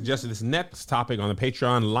 Lester suggested this next topic on the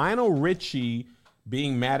Patreon. Lionel Richie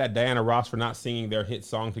being mad at Diana Ross for not singing their hit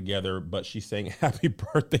song together, but she's saying happy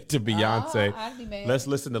birthday to Beyonce. I'd be mad. Let's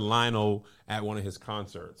listen to Lionel at one of his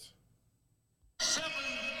concerts. 7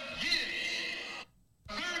 years.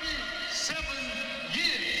 37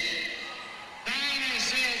 years. Diana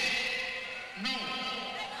said no.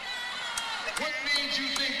 What made you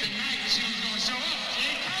think tonight she was going to show up? She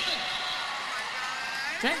ain't coming.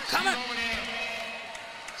 She ain't coming. She's over there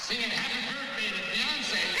singing happy birthday to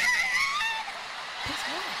Beyonce.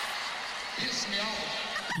 Piss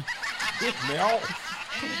me off.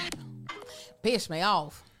 Piss me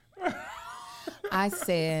off. I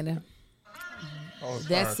said,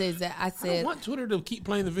 that says that. I I said, want Twitter to keep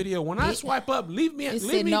playing the video. When I swipe up, leave me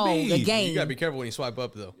said be. no, the game. You gotta be careful when you swipe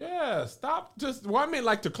up, though. Yeah, stop. I mean,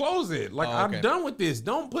 like, to close it. Like, Oh, okay. I'm done with this.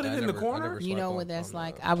 Don't put it in the I corner. never You know swipe what up that's on,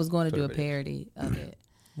 like? I was going to do a Twitter videos. parody of it.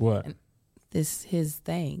 What? This his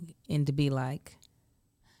thing, and to be like,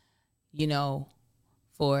 you know,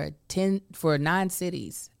 for 9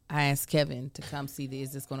 cities, I asked Kevin to come see the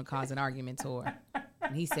Is This Going to Cause an Argument tour,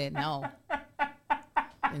 and he said no.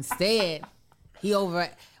 Instead, he over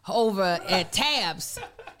at Tabs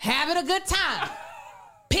having a good time.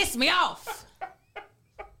 Pissed me off.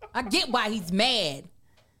 I get why he's mad.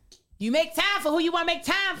 You make time for who you want to make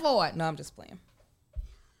time for. No, I'm just playing.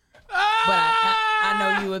 But I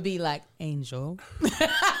know you would be like, Angel.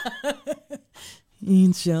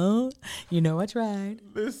 Angel. You know I tried.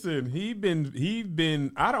 Listen, he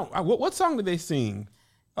been. I don't. What song did they sing?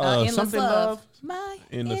 Endless Something Love. My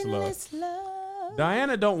Endless endless Love. love.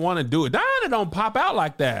 Diana don't want to do it. Diana don't pop out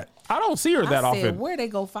like that. I don't see her that I said, often. where they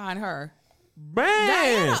go find her?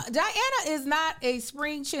 Man, Diana is not a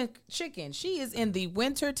spring chicken. She is in the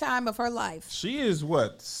winter time of her life. she is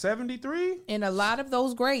what, 73? And a lot of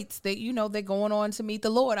those greats that, you know, they're going on to meet the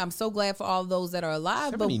Lord. I'm so glad for all of those that are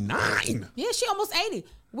alive. 79. Yeah, she almost 80.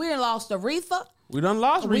 We done lost Aretha. We done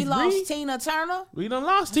lost. We Reese lost Reed. Tina Turner. We done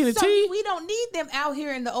lost Tina So T. we don't need them out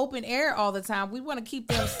here in the open air all the time. We want to keep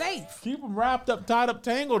them safe. Keep them wrapped up, tied up,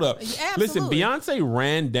 tangled up. Yeah, Listen, absolutely. Beyonce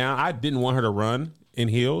ran down. I didn't want her to run in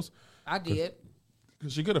heels I did.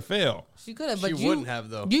 because she could have failed. She could have, but She you wouldn't have,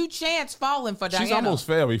 though. You chance falling for Diana. She's almost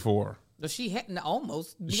failed before. She had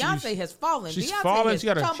almost. Beyonce has fallen. she's Beyonce fallen. Has She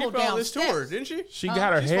got her- tumbled She fell down on this steps. tour, didn't she? She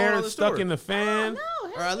got her she's fallen hair on this stuck tour. in the fan.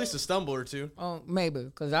 No, Or at least a stumble or two. oh, maybe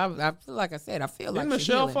because I feel like I said I feel like Didn't she's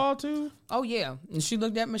Michelle healing. fall too? Oh yeah, and she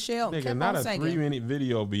looked at Michelle. Nigga, kept not on a singing. 3-minute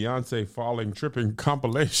video of Beyonce falling, tripping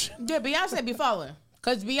compilation. Yeah, Beyonce be falling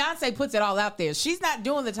because Beyonce puts it all out there. She's not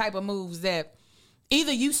doing the type of moves that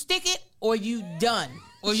either you stick it or you done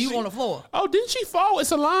or you on the floor. Oh, didn't she fall with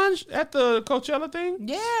Solange at the Coachella thing?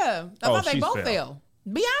 Yeah, I thought they she both fell. fell.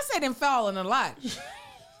 Beyonce didn't fall in a lot.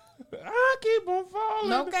 I keep on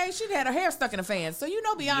falling. Okay, she had her hair stuck in a fan, so you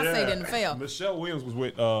know Beyonce didn't fail. Michelle Williams was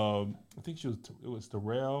with, I think it was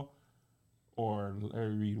Terrell or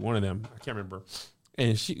Larry Reid, one of them. I can't remember.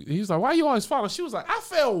 And he was like, "Why you always falling?" She was like, "I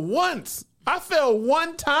fell once. I fell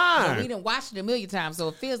one time." We done watched it a million times, so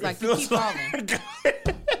it feels like you feels keep like- falling.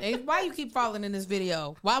 Hey, why you keep falling in this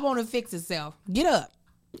video? Why won't it fix itself? Get up.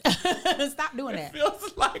 Stop doing that.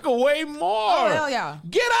 Feels like way more. Oh, hell yeah.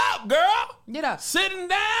 Get up, girl. Get up. Sitting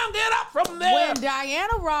down, get up from there. When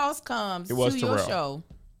Diana Ross comes to was your Terrell. show,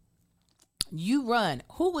 you run.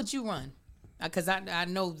 Who would you run? Because I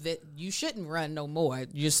know that you shouldn't run no more.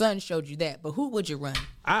 Your son showed you that, but who would you run?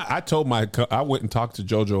 I told I went and talked to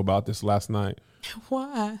JoJo about this last night.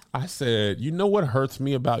 Why? I said, you know what hurts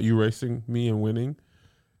me about you racing me and winning?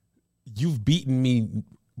 You've beaten me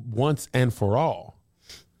once and for all.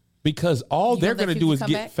 Because all You they're gonna going let to do 50 is come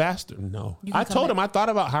get back? faster. No. You can I come told him back? I thought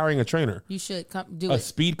about hiring a trainer, You should come do a it.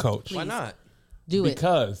 speed coach. Why not? Do it.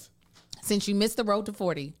 Because Since you missed the road to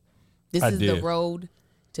 40, this I is the did. road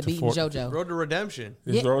to beating 40. JoJo. Road to redemption.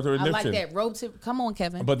 it's road to I redemption. like that. Road to, come on,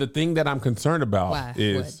 Kevin. But the thing that I'm concerned about Why?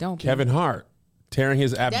 is What? Don't be. Kevin Hart tearing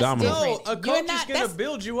his abdominals. different. No, a You're coach not- is going that's- to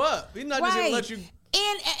build you up. He's not just going to let you.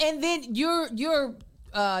 And then you're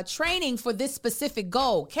training for this specific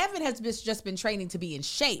goal. Kevin has just been training to be in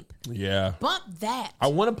shape. Yeah. Bump that. I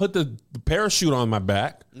want to put the parachute on my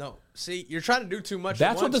back. No. See, you're trying to do too much.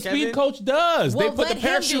 That's at what the once, speed Kevin. coach does. Well, they put the let him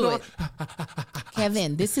parachute do on. it.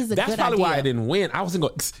 Kevin, this is a That's good probably idea. why I didn't win. I wasn't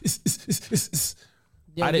going.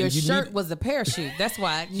 Your, I didn't- your you shirt need- was a parachute. That's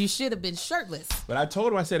why you should have been shirtless. But I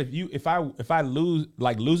told him, I said, if I lose,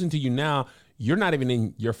 like losing to you now, you're not even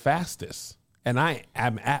in your fastest, and I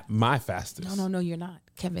am at my fastest. No, you're not.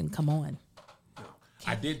 Kevin, come on.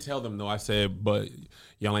 I did tell them though. I said, but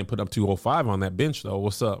y'all ain't put up 205 on that bench though.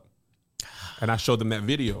 What's up? And I showed them that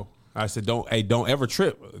video. I said, don't ever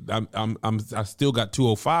trip. I still got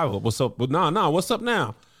 205. What's up? No, what's up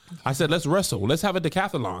now? I said, let's wrestle. Let's have a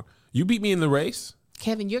decathlon. You beat me in the race.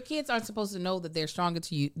 Kevin, your kids aren't supposed to know that they're stronger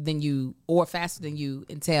than you or faster than you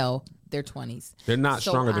until their 20s. They're not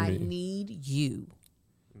stronger than me. I need you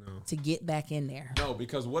to get back in there. No,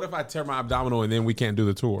 because what if I tear my abdominal and then we can't do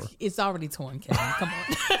the tour? It's already torn, Kevin. Come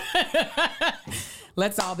on.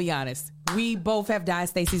 Let's all be honest. We both have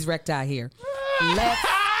diastasis recti here.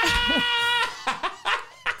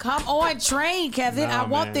 Come on, train, Kevin. I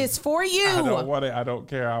want this for you. I don't want it. I don't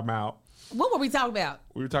care. I'm out. What were we talking about?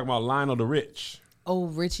 We were talking about Lionel the Rich. Oh,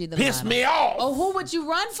 Richie the Piss Lionel. me off. Oh, who would you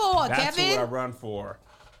run for, That's Kevin? who I run for.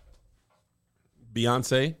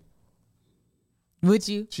 Beyonce. Would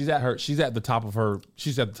you? She's at the top of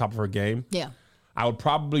her game. Yeah. I would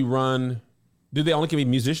probably run. Do they only give me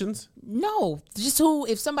musicians? No, just who?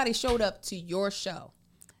 If somebody showed up to your show,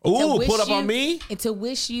 Ooh, put up on me and to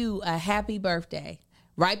wish you a happy birthday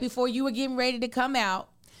right before you were getting ready to come out.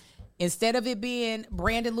 Instead of it being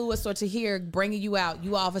Brandon Lewis or Tahir bringing you out,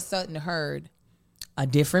 you all of a sudden heard a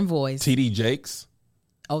different voice. TD Jakes.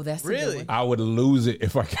 Oh, that's really. I would lose it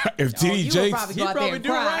if TD Jakes. You probably do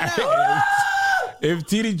it right now. If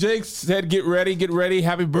TD Jakes said, get ready,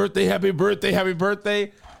 happy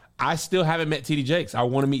birthday. I still haven't met TD Jakes. I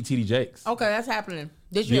want to meet TD Jakes. Okay, that's happening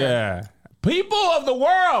this year. Yeah. People of the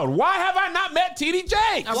world, why have I not met TD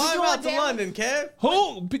Jakes? Fly out to London, Kev.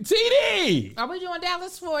 Who? TD. Are we doing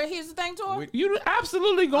Dallas for Here's the Thing tour? You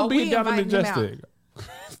absolutely going to be down in Majestic.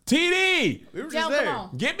 TD. We were Tell just them there.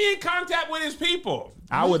 on. Get me in contact with his people.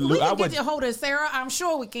 We can get a hold of Sarah. I'm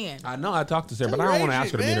sure we can. I know I talked to Sarah, but Tell I don't your want to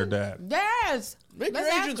ask her to meet her agent, dad. Yes. Make your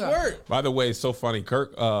Let's ask agents her. work. By the way, it's so funny.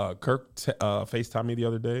 Kirk FaceTimed me the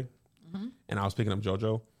other day, and I was picking up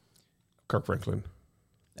JoJo. Kirk Franklin.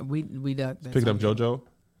 We done Picking up JoJo.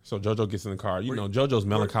 So JoJo gets in the car. You know, JoJo's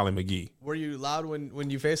Melancholy McGee. Were you loud when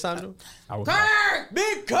you FaceTimed him? I was. Kirk!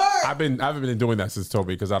 Big Kirk! I haven't been doing that since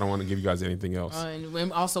Toby because I don't want to give you guys anything else.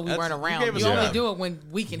 And also, we weren't you around. gave us You a only lot. do it when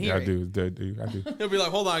we can hear I it. do. I do. He'll be like,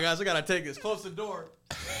 hold on, guys. I got to take this. Close the door.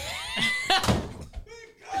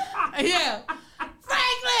 Yeah.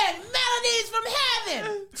 Franklin, melodies from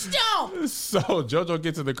heaven. Stomp. So JoJo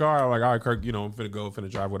gets in the car. I'm like, all right, Kirk, I'm finna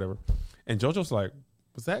drive, whatever. And JoJo's like,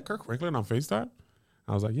 was that Kirk Franklin on FaceTime?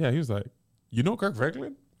 I was like, yeah. He was like, you know Kirk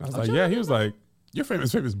Franklin? I was like, yeah. He was like, you're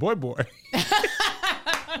famous boy.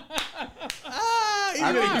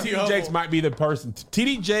 I think TD Jakes might be the person.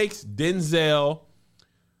 TD Jakes, Denzel,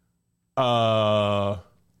 Viola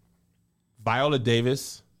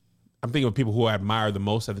Davis. I'm thinking of people who I admire the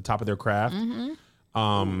most at the top of their craft.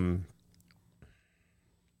 I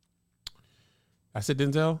said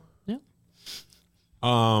Denzel. Yeah.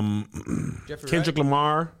 Kendrick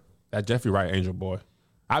Lamar. That Jeffrey Wright, Angel Boy.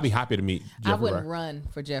 I'd be happy to meet Jeffrey I wouldn't Wright. run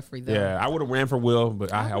for Jeffrey, though. Yeah, I would have ran for Will,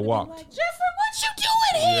 but I walked. Like, Jeffrey, what you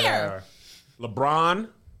doing here? Yeah. LeBron.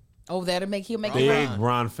 Oh, he'll make it Big run.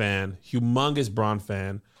 Bron fan. Humongous Bron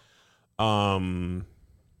fan. That's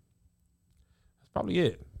probably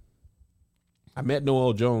it. I met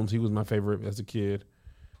Noel Jones. He was my favorite as a kid.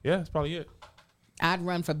 Yeah, that's probably it. I'd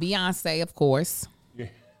run for Beyonce, of course. Yeah.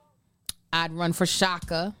 I'd run for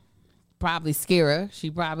Shaka. Probably scare her. She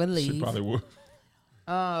probably leave. She probably would.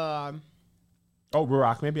 Barack.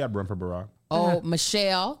 Maybe I'd run for Barack. Oh,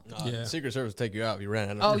 Michelle. Yeah. Secret Service will take you out if you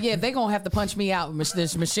ran. Oh, yeah, they're going to have to punch me out.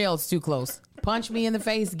 Michelle's too close. Punch me in the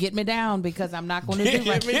face. Get me down because I'm not going to do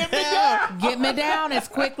right. Get me down as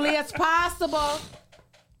quickly as possible.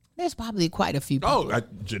 There's probably quite a few people. Oh,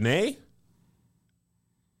 Janae?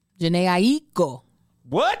 Janae Aiko.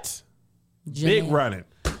 What? Janae. Big running.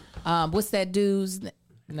 What's that dude's?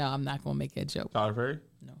 No, I'm not going to make that joke. Tyler Perry?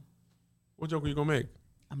 No. What joke are you going to make?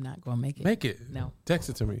 I'm not going to make it. Make it. No. Text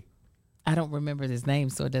it to me. I don't remember his name,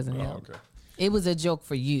 so it doesn't help. Okay. It was a joke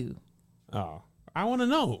for you. Oh, I want to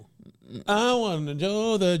know. I want to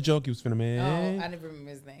know the joke you was finna make. Oh, I never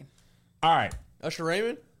remember his name. All right. Usher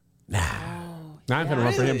Raymond? Now I'm finna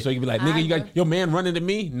run for him, so you can be like, nigga, you got your man running to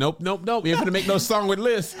me. Nope. You ain't finna make no song with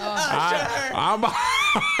Liz. I'm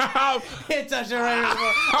It's Usher Raymond.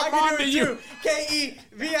 I'm on to you.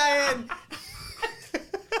 Kevin.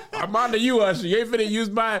 I'm on to you, Usher. You ain't finna use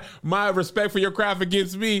my respect for your craft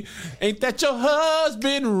against me. Ain't that your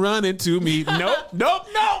husband running to me? Nope.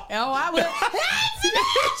 Oh, I will.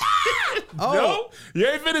 Nope. You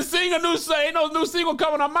ain't finna sing ain't no new single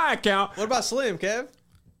coming on my account. What about Slim, Kev?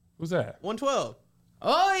 Who's that? 112.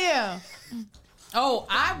 Oh, yeah. Oh,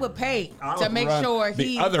 I would pay I to would make run sure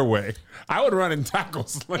the other way. I would run and tackle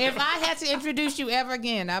Slim. If I had to introduce you ever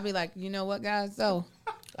again, I'd be like, you know what, guys? So,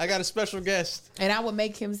 I got a special guest. and I would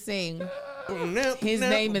make him sing. His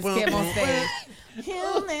name is Kev on stage.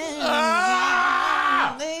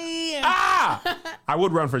 I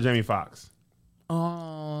would run for Jamie Foxx.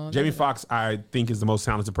 Oh, Jamie Foxx, I think, is the most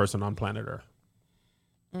talented person on planet Earth.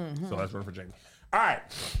 Mm-hmm. So let's run for Jamie. All right.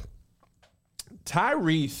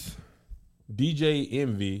 Tyrese, DJ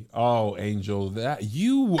Envy. Oh, Angel, that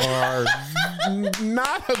you are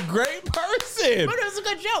not a great person. But it was a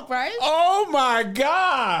good joke, right? Oh my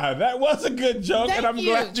God, that was a good joke, and I'm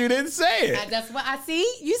glad you didn't say it. That's what I see.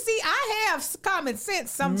 You see, I have common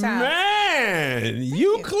sense sometimes. Man,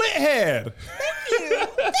 you clithead. Thank you.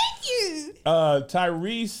 Thank you.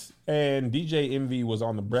 Tyrese and DJ Envy was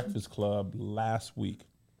on the Breakfast Club last week,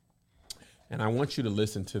 and I want you to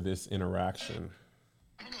listen to this interaction.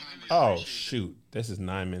 Oh, shoot. This is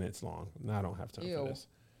 9 minutes long. No, I don't have time for this.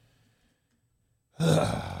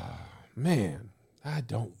 Man,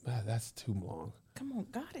 that's too long. Come on,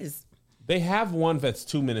 God is... They have one that's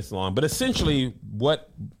 2 minutes long, but essentially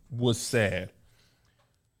what was said,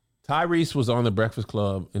 Tyrese was on the Breakfast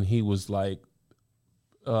Club, and he was like,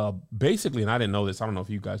 basically, and I didn't know this, I don't know if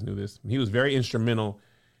you guys knew this, he was very instrumental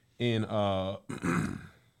in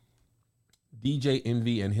DJ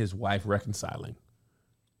Envy and his wife reconciling.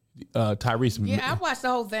 Tyrese. Yeah, I watched the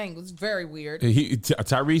whole thing. It was very weird.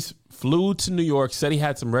 Tyrese flew to New York, said he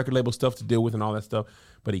had some record label stuff to deal with and all that stuff,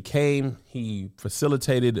 but he came, he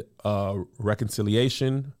facilitated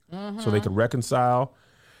reconciliation so they could reconcile.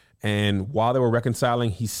 And while they were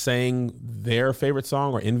reconciling, he sang their favorite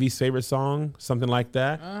song or Envy's favorite song, something like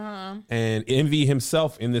that. And Envy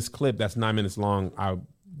himself in this clip that's 9 minutes long, I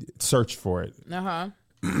searched for it.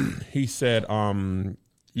 He said,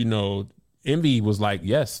 Envy was like,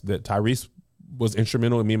 yes, that Tyrese was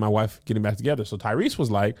instrumental in me and my wife getting back together. So Tyrese was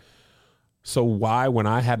like, so why, when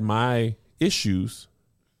I had my issues,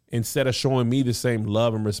 instead of showing me the same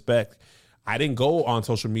love and respect, I didn't go on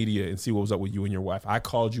social media and see what was up with you and your wife. I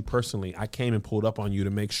called you personally. I came and pulled up on you to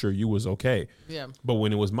make sure you was okay. Yeah. But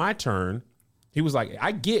when it was my turn, he was like,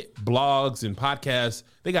 I get blogs and podcasts.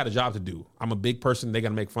 They got a job to do. I'm a big person. They got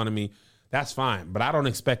to make fun of me. That's fine. But I don't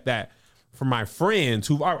expect that from my friends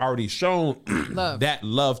who've already shown that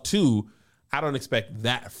love too. I don't expect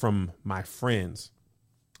that from my friends.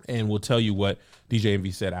 And we'll tell you what DJ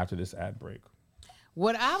Envy said after this ad break.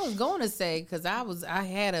 What I was going to say, because I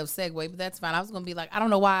had a segue, but that's fine. I was going to be like, I don't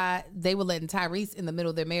know why they were letting Tyrese in the middle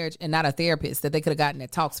of their marriage and not a therapist that they could have gotten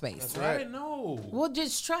at Talkspace. That's right. No. Well,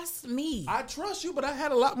 just trust me. I trust you, but I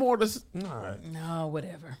had a lot more to say. All right. No,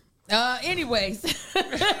 whatever. Anyways.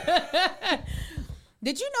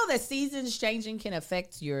 Did you know that seasons changing can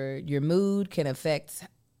affect your mood, can affect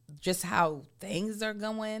just how things are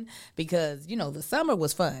going? Because, the summer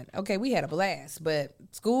was fun. Okay, we had a blast, but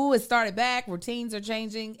school has started back, routines are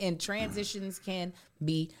changing, and transitions can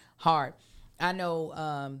be hard. I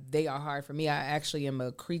know they are hard for me. I actually am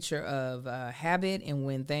a creature of habit, and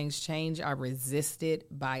when things change, I resist it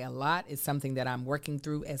by a lot. It's something that I'm working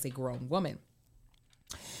through as a grown woman.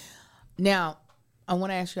 Now, I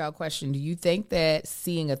want to ask you a question. Do you think that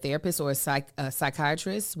seeing a therapist or a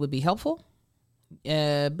psychiatrist would be helpful?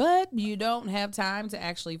 But you don't have time to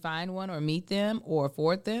actually find one or meet them or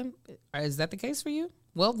afford them? Is that the case for you?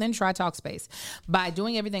 Well, then try Talkspace. By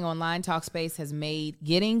doing everything online, Talkspace has made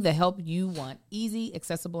getting the help you want easy,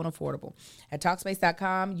 accessible, and affordable. At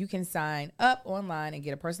Talkspace.com, you can sign up online and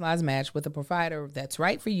get a personalized match with a provider that's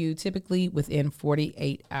right for you, typically within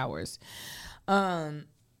 48 hours.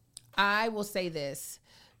 I will say this.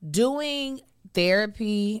 Doing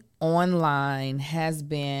therapy online has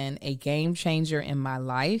been a game changer in my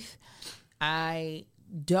life. I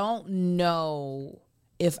don't know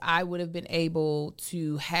if I would have been able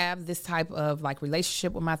to have this type of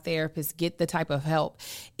relationship with my therapist, get the type of help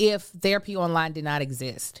if therapy online did not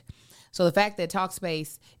exist. So the fact that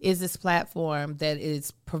Talkspace is this platform that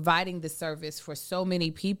is providing the service for so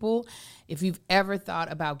many people, if you've ever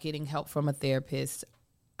thought about getting help from a therapist,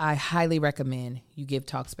 I highly recommend you give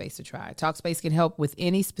Talkspace a try. Talkspace can help with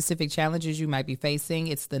any specific challenges you might be facing.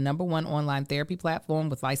 It's the #1 online therapy platform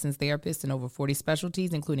with licensed therapists in over 40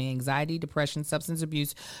 specialties, including anxiety, depression, substance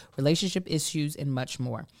abuse, relationship issues, and much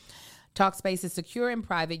more. Talkspace is secure and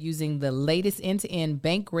private using the latest end-to-end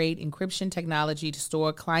bank-grade encryption technology to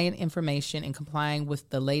store client information and complying with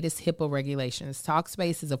the latest HIPAA regulations.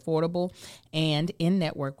 Talkspace is affordable and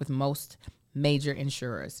in-network with most major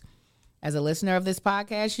insurers. As a listener of this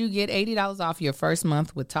podcast, you get $80 off your first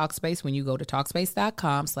month with Talkspace when you go to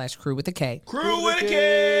Talkspace.com/crew with a K. Crew with a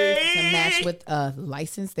K! To match with a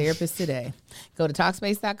licensed therapist today. Go to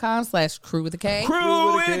Talkspace.com/crew with a K.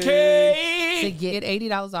 Crew with a K! To get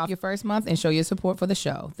 $80 off your first month and show your support for the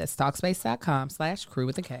show. That's Talkspace.com/crew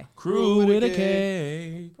with a K. Crew with a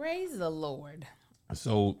K. Praise the Lord.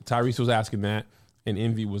 So Tyrese was asking that. And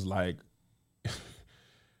Envy was like,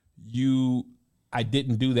 I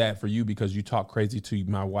didn't do that for you because you talked crazy to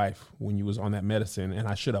my wife when you was on that medicine, and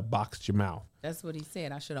I should have boxed your mouth. That's what he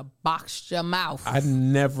said. I should have boxed your mouth. I'd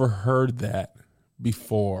never heard that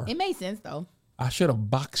before. It made sense, though. I should have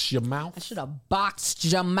boxed your mouth. I should have boxed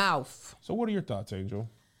your mouth. So what are your thoughts, Angel?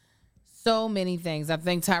 So many things. I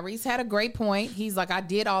think Tyrese had a great point. He's like, I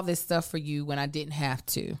did all this stuff for you when I didn't have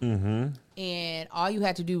to. Mm-hmm. And all you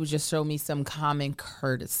had to do was just show me some common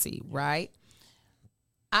courtesy, right?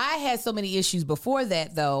 I had so many issues before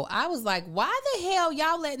that, though. I was like, why the hell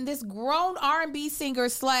y'all letting this grown R&B singer /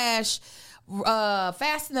 Fast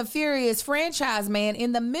and the Furious franchise man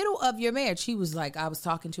in the middle of your marriage? He was like, I was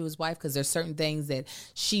talking to his wife because there's certain things that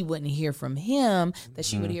she wouldn't hear from him that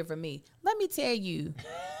she would hear from me. Let me tell you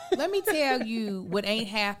what ain't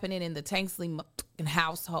happening in the Tanksley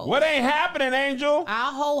household. What ain't happening, Angel?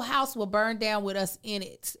 Our whole house will burn down with us in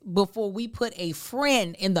it before we put a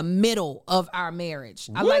friend in the middle of our marriage.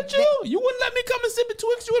 You wouldn't let me come and sit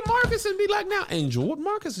betwixt you and Marcus and be like, now, Angel, what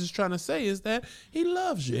Marcus is trying to say is that he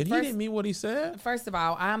loves you, and he didn't mean what he said. First of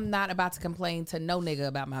all, I'm not about to complain to no nigga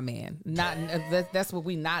about my man. That's what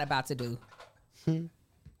we not about to do.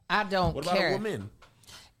 I don't care. What about a woman?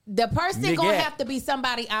 The person gonna have to be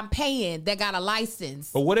somebody I'm paying that got a license.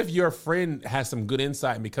 But what if your friend has some good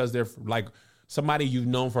insight and because they're like somebody you've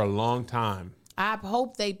known for a long time? I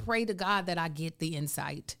hope they pray to God that I get the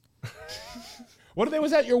insight. What if they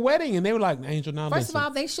was at your wedding and they were like, Angel, now First of all,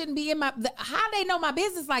 they shouldn't be in my... How they know my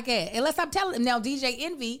business like that? Unless I'm telling them. Now, DJ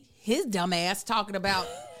Envy, his dumb ass talking about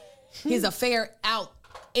his affair out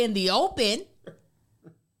in the open.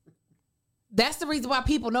 That's the reason why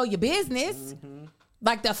people know your business. Mm-hmm.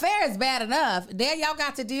 Like, the affair is bad enough. Then y'all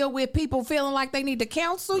got to deal with people feeling like they need to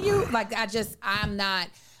counsel you. Like, I'm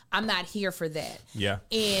not here for that. Yeah.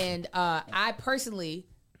 And I personally,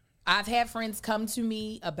 I've had friends come to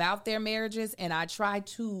me about their marriages, and I try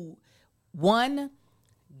to, one,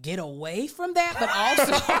 get away from that,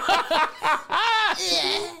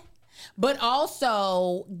 but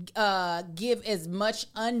also give as much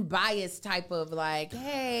unbiased type of like,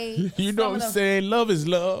 hey. You know what I'm saying? Love is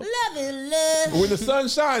love. Love is love. When the sun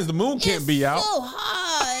shines, the moon can't be out. It's so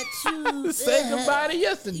hard to say goodbye to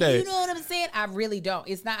yesterday. You know what I'm saying? I really don't.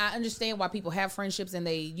 It's not. I understand why people have friendships and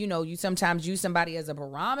they, you sometimes use somebody as a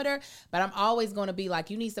barometer, but I'm always going to be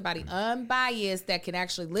like, you need somebody unbiased that can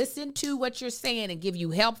actually listen to what you're saying and give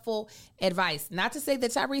you helpful advice. Not to say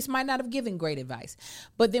that Tyrese might not have given great advice,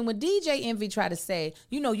 but then when DJ Envy tried to say,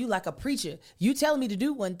 you like a preacher, you telling me to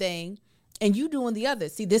do one thing and you doing the other.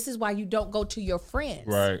 See, this is why you don't go to your friends.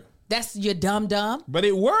 Right. That's your dumb. But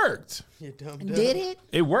it worked. Did it?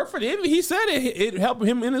 It worked for the Envy. He said it helped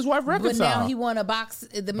him and his wife reconcile. But now he want to box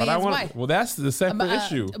the man's wife. Well, that's the separate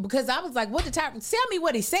issue. Because I was like, what did Tyrese... Tell me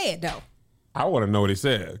what he said, though. I want to know what he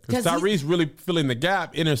said. Because Tyrese really filling the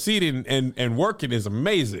gap, interceding, and working is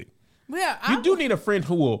amazing. Yeah, you do need a friend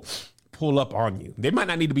who will pull up on you. They might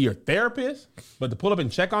not need to be your therapist, but to pull up and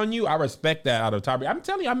check on you, I respect that out of Tyrese. I'm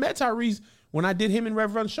telling you, I met Tyrese when I did him and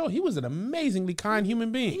Rev Run's show. He was an amazingly kind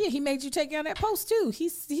human being. Yeah, he made you take down that post too. He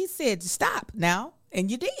said, stop now,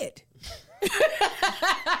 and you did.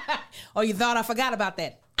 Oh, you thought I forgot about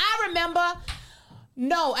that? I remember.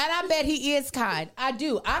 No, and I bet he is kind. I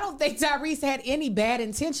do. I don't think Tyrese had any bad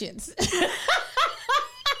intentions.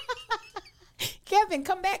 Kevin,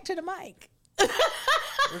 come back to the mic.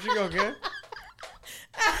 Where'd you go, Kevin?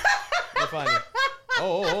 We'll find it.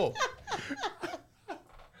 Oh.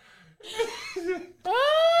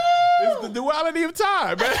 It's the duality of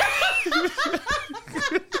time, man.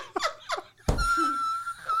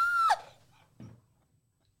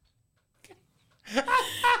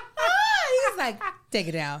 He's like, take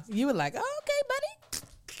it down. You were like, oh, okay,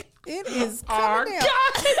 buddy. It is coming down.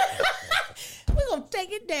 We're going to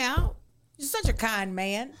take it down. You're such a kind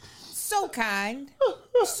man. So kind.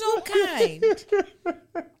 So kind.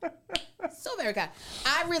 So very kind.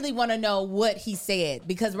 I really want to know what he said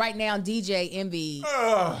because right now DJ Envy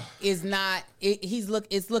is not. He's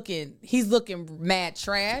looking mad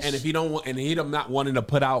trash. And if he don't want, and he not wanting to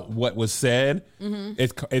put out what was said,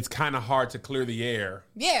 it's kind of hard to clear the air.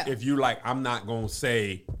 Yeah. If you like, I'm not gonna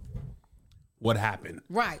say what happened.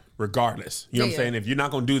 Right. Regardless, you know what I'm saying. If you're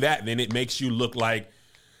not gonna do that, then it makes you look like.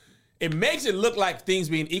 It makes it look like things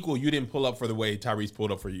being equal, you didn't pull up for the way Tyrese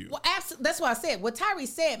pulled up for you. Well, that's what I said. What Tyrese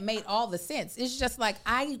said made all the sense. It's just like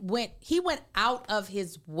he went out of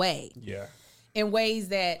his way. Yeah. In ways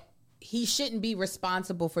that he shouldn't be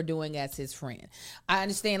responsible for doing as his friend. I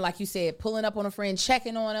understand, like you said, pulling up on a friend,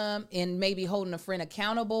 checking on him, and maybe holding a friend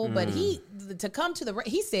accountable. But he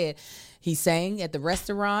said he sang at the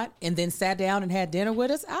restaurant and then sat down and had dinner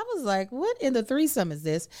with us. I was like, what in the threesome is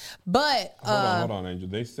this? But hold on, Angel.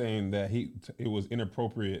 They saying that it was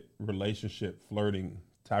inappropriate relationship flirting.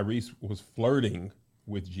 Tyrese was flirting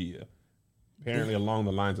with Gia. Apparently along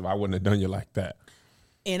the lines of, I wouldn't have done you like that.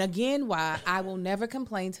 And again, why I will never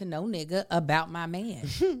complain to no nigga about my man.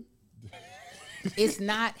 It's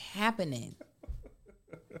not happening.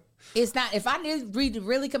 It's not. If I need to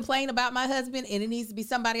really complain about my husband and it needs to be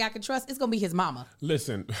somebody I can trust, it's going to be his mama.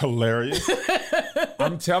 Listen, hilarious.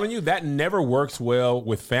 I'm telling you, that never works well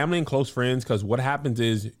with family and close friends, because what happens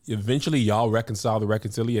is eventually y'all reconcile the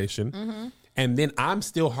reconciliation. Mm-hmm. And then I'm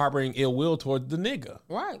still harboring ill will towards the nigga.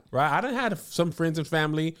 Right. I done had some friends and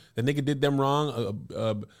family. The nigga did them wrong.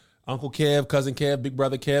 Uncle Kev, Cousin Kev, Big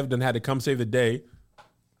Brother Kev done had to come save the day.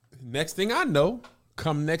 Next thing I know,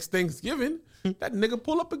 come next Thanksgiving, that nigga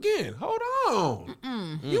pull up again. Hold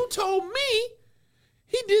on. You told me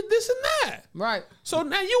he did this and that. Right. So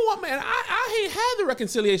now you want, man, I ain't had the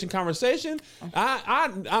reconciliation conversation.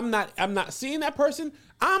 I'm not seeing that person.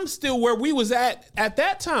 I'm still where we was at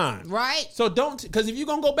that time. Right. So don't, because if you're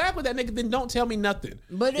going to go back with that nigga, then don't tell me nothing.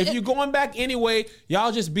 But if you're going back anyway,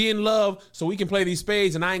 y'all just be in love so we can play these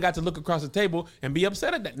spades and I ain't got to look across the table and be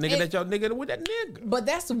upset at that nigga that y'all nigga with that nigga. But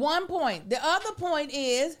that's one point. The other point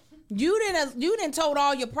is you didn't told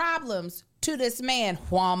all your problems to this man,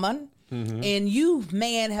 woman. Mm-hmm. And you,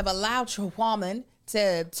 man, have allowed your woman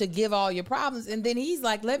to give all your problems. And then he's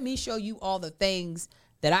like, let me show you all the things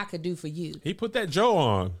that I could do for you. He put that Joe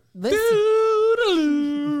on. Listen.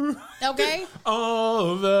 Okay.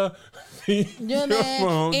 All the yeah,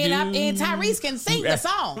 man. And Tyrese can sing the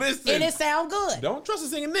song. Listen. And it sound good. Don't trust a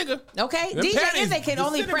singing nigga. Okay. DJ Izzy can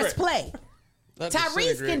only press play.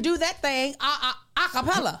 Tyrese can do that thing a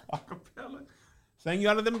cappella. A cappella. Sing you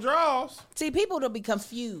out of them draws. See, people will be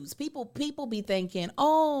confused. People be thinking,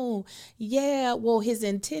 oh, yeah, well, his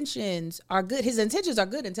intentions are good. His intentions are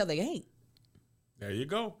good until they ain't. There you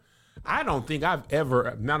go. I don't think I've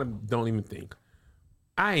ever, don't even think.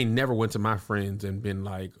 I ain't never went to my friends and been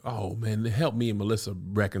like, oh, man, help me and Melissa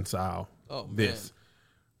reconcile this.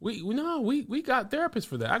 Man. We got therapists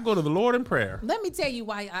for that. I go to the Lord in prayer. Let me tell you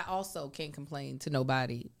why I also can't complain to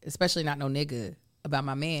nobody, especially not no nigga, about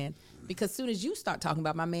my man. Because as soon as you start talking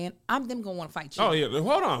about my man, I'm them gonna want to fight you. Oh yeah,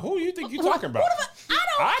 hold on. Who do you think you talking about?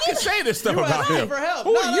 I can say this stuff about him. For help.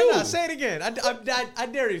 Who are you? No, say it again. I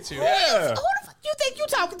dare you to. Yeah. Who the fuck you think you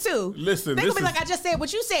talking to? Listen, they gonna be like, I just said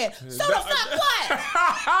what you said. So the fuck what?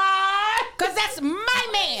 Because that's my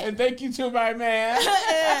man. And thank you to my man.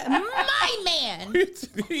 My man.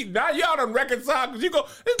 Now y'all done reconciled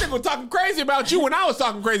because this nigga was talking crazy about you when I was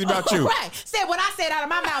talking crazy about you. Right. Said what I said out of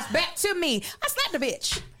my mouth back to me. I slapped the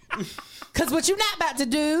bitch. Because what you not about to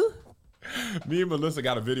do. Me and Melissa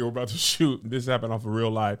got a video we're about to shoot. This happened off of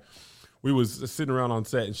real life. We was sitting around on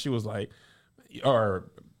set and she was like, I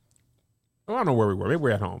don't know where we were. Maybe we're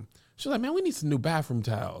at home. She was like, man, we need some new bathroom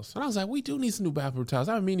towels. And I was like, we do need some new bathroom towels.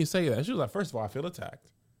 I didn't mean to say that. She was like, first of all, I feel attacked.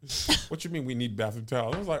 What you mean we need bathroom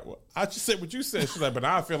towels? I was like, well, I just said what you said. She's like, but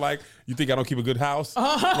now I feel like you think I don't keep a good house.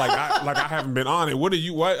 Like I haven't been on it. What are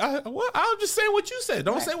you? What? I'm just saying what you said.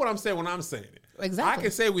 Don't say what I'm saying when I'm saying it. Exactly. I can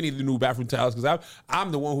say we need the new bathroom towels because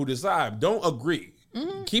I'm the one who decides. Don't agree.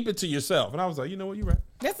 Mm-hmm. Keep it to yourself. And I was like, you know what? You're right.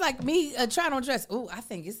 That's like me trying on dress. Oh, I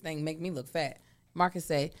think this thing make me look fat. Marcus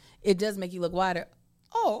say it does make you look wider.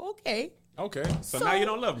 Oh, okay. Okay, so now you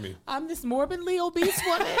don't love me. I'm this morbidly obese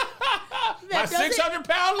woman. My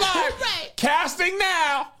 600-pound life. Right. Casting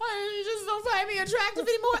now. You just don't find me attractive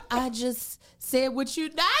anymore. I just said what you...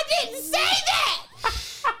 I didn't say that.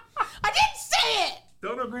 I didn't say it.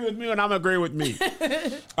 Don't agree with me when I'm agreeing with me.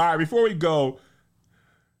 All right, before we go,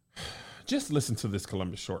 just listen to this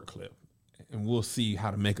Columbus short clip, and we'll see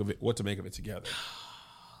what to make of it together.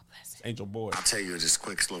 Angel Boy. I'll tell you this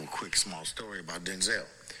quick small story about Denzel.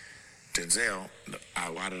 Denzel,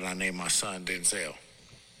 why did I name my son Denzel?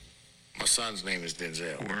 My son's name is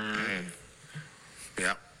Denzel.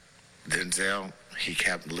 Yep. Denzel, he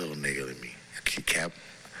kept little nigga to me. He kept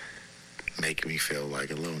making me feel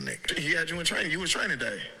like a little nigga. He had you in training. You was training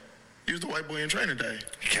day. You was the white boy in training day.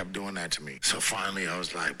 He kept doing that to me. So finally I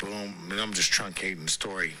was like, boom. And I'm just truncating the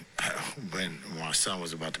story. When my son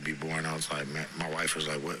was about to be born, I was like, man, my wife was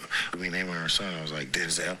like, what? We naming our son? I was like,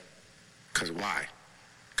 Denzel. Because why?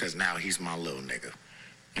 Because now he's my little nigga.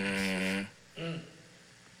 Mm-hmm.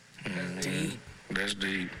 That's deep. That's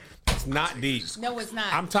deep. It's not deep. No, it's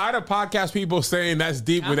not. I'm tired of podcast people saying that's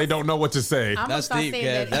deep when they don't know what to say. That's deep,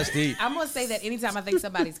 yeah. That's deep. I'm gonna say that anytime I think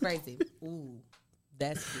somebody's crazy. Ooh,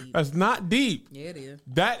 that's deep. That's not deep. Yeah, it is.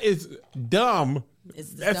 That is dumb.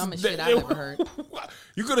 It's the dumbest shit I've ever heard.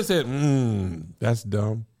 You could have said, that's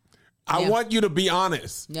dumb. I want you to be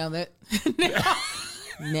honest. No, that.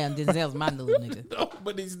 Now Denzel's my little nigga. No,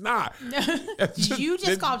 but he's not. You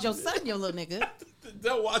just called your son your little nigga.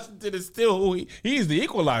 Denzel Washington is still who he's the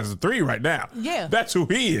equalizer 3 right now. Yeah. That's who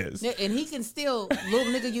he is. And he can still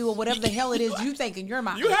little nigga you or whatever the hell it is you thinking you're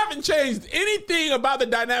my. You haven't changed anything about the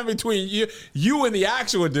dynamic between you and the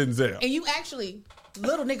actual Denzel. And you actually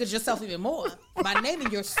little niggas yourself even more by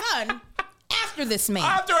naming your son after this man.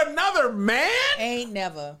 After another man? Ain't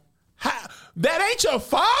never. That ain't your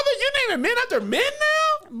father? You naming men after men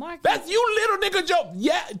now? Marcus. That's you little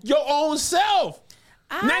nigga your own self.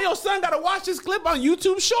 Now your son got to watch this clip on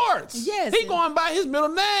YouTube Shorts. Yes. He going by his middle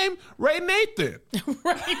name, Ray Nathan.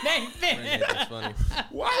 Ray Nathan. That's funny.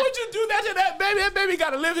 Why would you do that to that baby? That baby got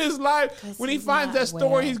to live his life. When he finds that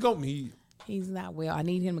story, he's going to... He's not well. I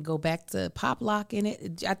need him to go back to Pop Lock in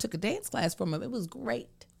it. I took a dance class from him. It was great.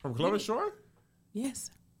 From Columbus Shore?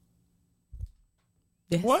 Yes.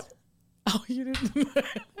 What? Oh, you didn't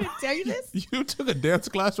tell you this? You took a dance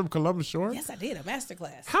class from Columbus Shore? Yes, I did. A master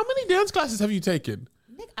class. How many dance classes have you taken?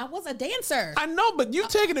 Nick, I was a dancer. I know, but you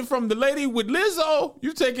taking it from the lady with Lizzo.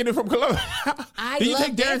 You taking it from Columbus. Did you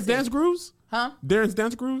take Darren's dance grooves? Huh? Darren's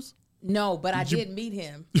dance grooves? No, but I did meet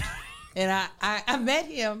him. And I met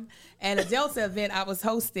him at a Delta event I was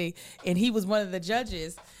hosting, and he was one of the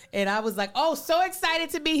judges. And I was like, oh, so excited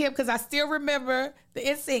to meet him because I still remember the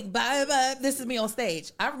NSYNC. Bye, bye. This is me on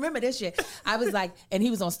stage. I remember this shit. I was like, and he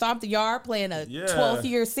was on Stomp the Yard playing a 12th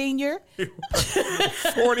year senior.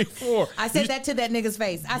 44. I said that to that nigga's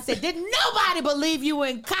face. I said, did nobody believe you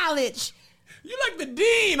in college? You like the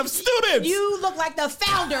dean of students. You look like the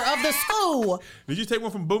founder of the school. Did you take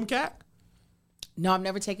one from Boomcat? No, I've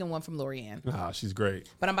never taken one from Lorianne. Ah, she's great.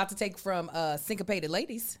 But I'm about to take from Syncopated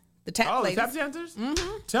Ladies. The tap ladies. The tap dancers?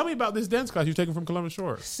 Mm-hmm. Tell me about this dance class you're taking from Columbus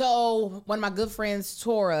Shore. So one of my good friends,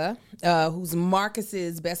 Tora, who's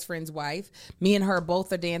Marcus's best friend's wife, me and her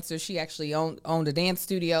both are dancers. She actually owned a dance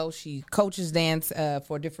studio. She coaches dance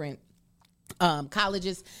for different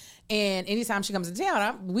colleges. And anytime she comes to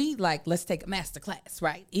town, we like, let's take a master class,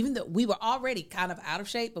 right? Even though we were already kind of out of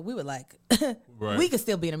shape, but we were like, right. We could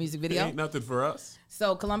still be in a music video. Ain't nothing for us.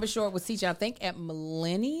 So Columbus Shore was teaching, I think, at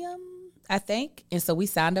Millennium. And so we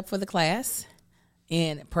signed up for the class,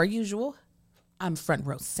 and per usual, I'm front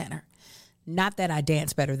row center. Not that I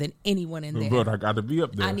dance better than anyone in there. But I got to be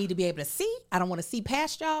up there. I need to be able to see. I don't want to see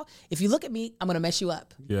past y'all. If you look at me, I'm going to mess you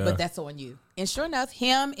up. Yeah. But that's on you. And sure enough,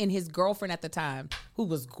 him and his girlfriend at the time, who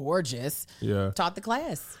was gorgeous, taught the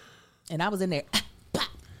class. And I was in there.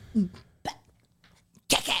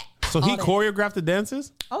 So he choreographed the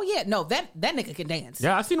dances? Oh, yeah. No, that nigga can dance.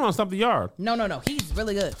 Yeah, I seen him on Stomp the Yard. No. He's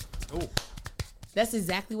really good. Ooh. That's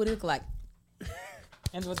exactly what it looked like.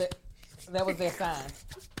 And that was their sign.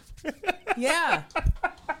 Yeah.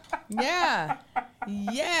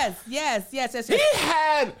 Yes. He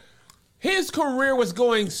had, his career was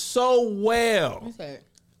going so well.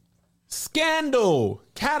 Scandal,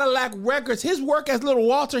 Cadillac Records, his work as Little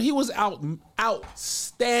Walter, he was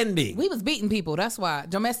outstanding. We was beating people, that's why.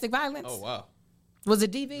 Domestic violence. Oh, wow. Was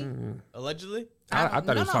it DV? Mm-hmm. Allegedly? I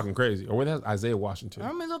thought he was talking crazy. Or was that Isaiah Washington?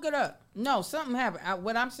 Let me look it up. No, something happened.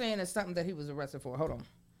 What I'm saying is something that he was arrested for. Hold on.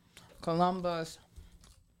 Columbus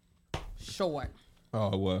Short. Oh,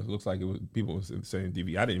 it was. Looks like it was. People were saying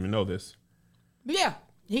DV. I didn't even know this. Yeah.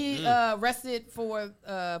 He arrested for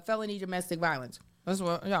felony domestic violence. That's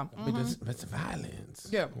what, yeah. Mm-hmm. That's violence.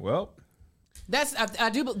 Yeah. Well.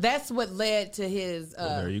 That's what led to his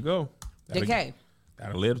there you go. decay.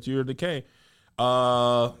 That led to your decay. Dang,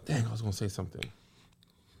 I was going to say something.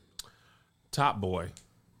 Top Boy.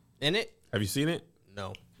 In it? Have you seen it?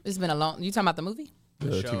 No. It's been a long... You talking about the movie?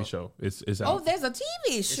 The TV show. It's out. Oh, there's a TV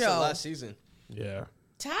show. It's the last season. Yeah.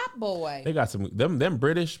 Top Boy. They got some... Them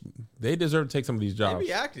British, they deserve to take some of these jobs. They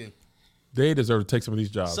be acting. They deserve to take some of these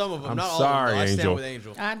jobs. Some of them. I'm not sorry, all of them. I stand Angel. with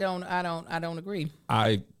Angel. I don't agree.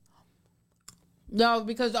 No,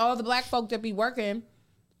 because all the black folk that be working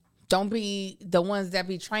don't be the ones that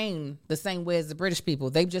be trained the same way as the British people.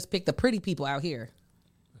 They've just picked the pretty people out here.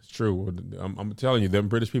 It's true. I'm telling you, them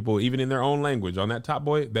British people, even in their own language, on that Top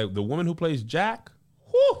Boy, the woman who plays Jack,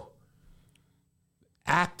 whoo,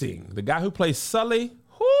 acting. The guy who plays Sully,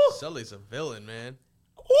 whoo. Sully's a villain, man.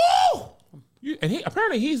 Woo! And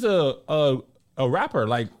he's a rapper,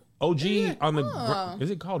 like OG on the. Is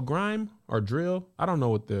it called grime or drill? I don't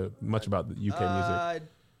know much about the UK music.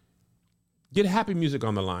 Get happy music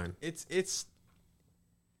on the line. It's.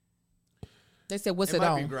 They said, "What's It it might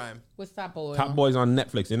on?" be Grime. What's Top Boy? Top Boy's on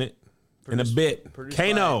Netflix, isn't it? In a bit.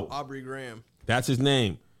 Kano. Aubrey Graham. That's his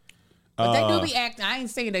name. But they do be acting. I ain't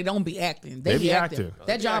saying they don't be acting. They be acting.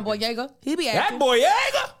 That John Boyega, he be acting. That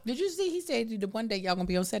Boyega. Did you see? He said that one day y'all gonna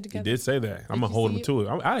be on set He together. did say that. I'm gonna hold him to it.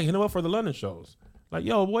 I didn't hit him up for the London shows. Like,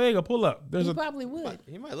 yo, Boyega, pull up. He probably would.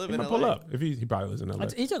 He might live He in might LA. pull up if he probably lives in LA.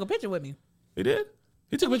 He took a picture with me He did.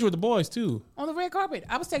 He took a picture with the boys too. on the red carpet.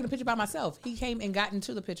 I was taking a picture by myself. He came and got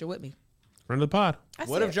into the picture with me. Friend of the pod.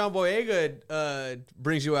 What if John Boyega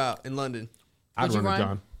brings you out in London? I'd run with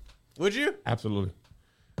John. Would you? Absolutely.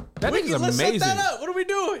 That Let's nigga's amazing. set that up. What are we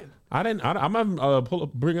doing? I'm gonna pull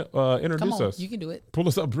up, introduce Come on, us. you can do it. Pull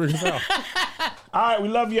us up, bring us out. All right, we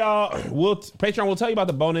love y'all. Patreon. We'll tell you about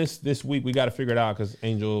the bonus this week. We got to figure it out because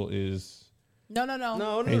Angel is. No.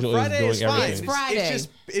 Angel Friday is is doing fine. everything. It's Friday.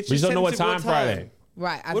 It's We just don't know what time Friday.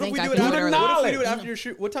 Right. I What if think we I do it can after? early. What if we do it after your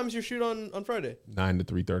shoot? What time is your shoot on Friday? 9 to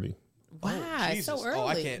 3:30. Wow, it's so Jesus. early. Oh,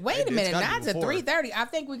 I can't. Wait a It's minute, gotta 9 be to before. 3:30. I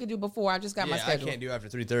think we could do before. I just got my Yeah, I schedule. can't do after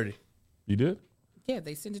 3:30. You did? Yeah,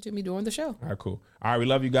 they sent it to me during the show. All right, cool. All right, we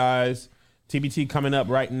love you guys. TBT coming up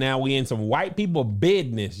right now. We in some white people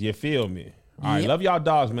business. You feel me? All right, love y'all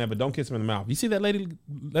dogs, man, but don't kiss them in the mouth. You see that lady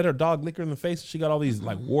let her dog lick her in the face? She got all these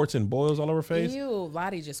like warts and boils all over her face. Ew,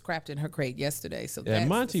 Lottie just crapped in her crate yesterday. So Yeah, that's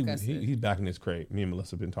Monty, disgusting. he's back in his crate. Me and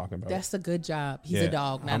Melissa been talking about it. That's a good job. He's a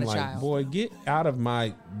dog, not I'm a like, child. boy, get out of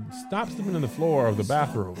my... Stop sleeping on the floor of the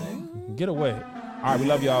bathroom. Get away. All right, we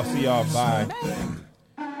love y'all. See y'all. Bye.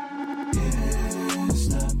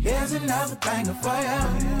 Here's another banger for ya.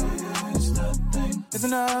 Here's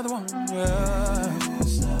another one. Yeah.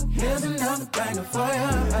 Here's another banger for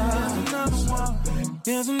ya.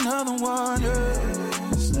 Here's another one.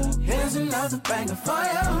 Yeah. Here's another banger for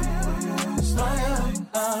ya.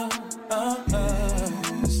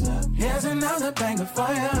 Here's another banger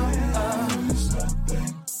for ya.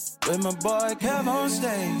 With my boy Kev on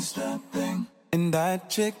stage. And that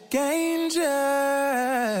chick Angel.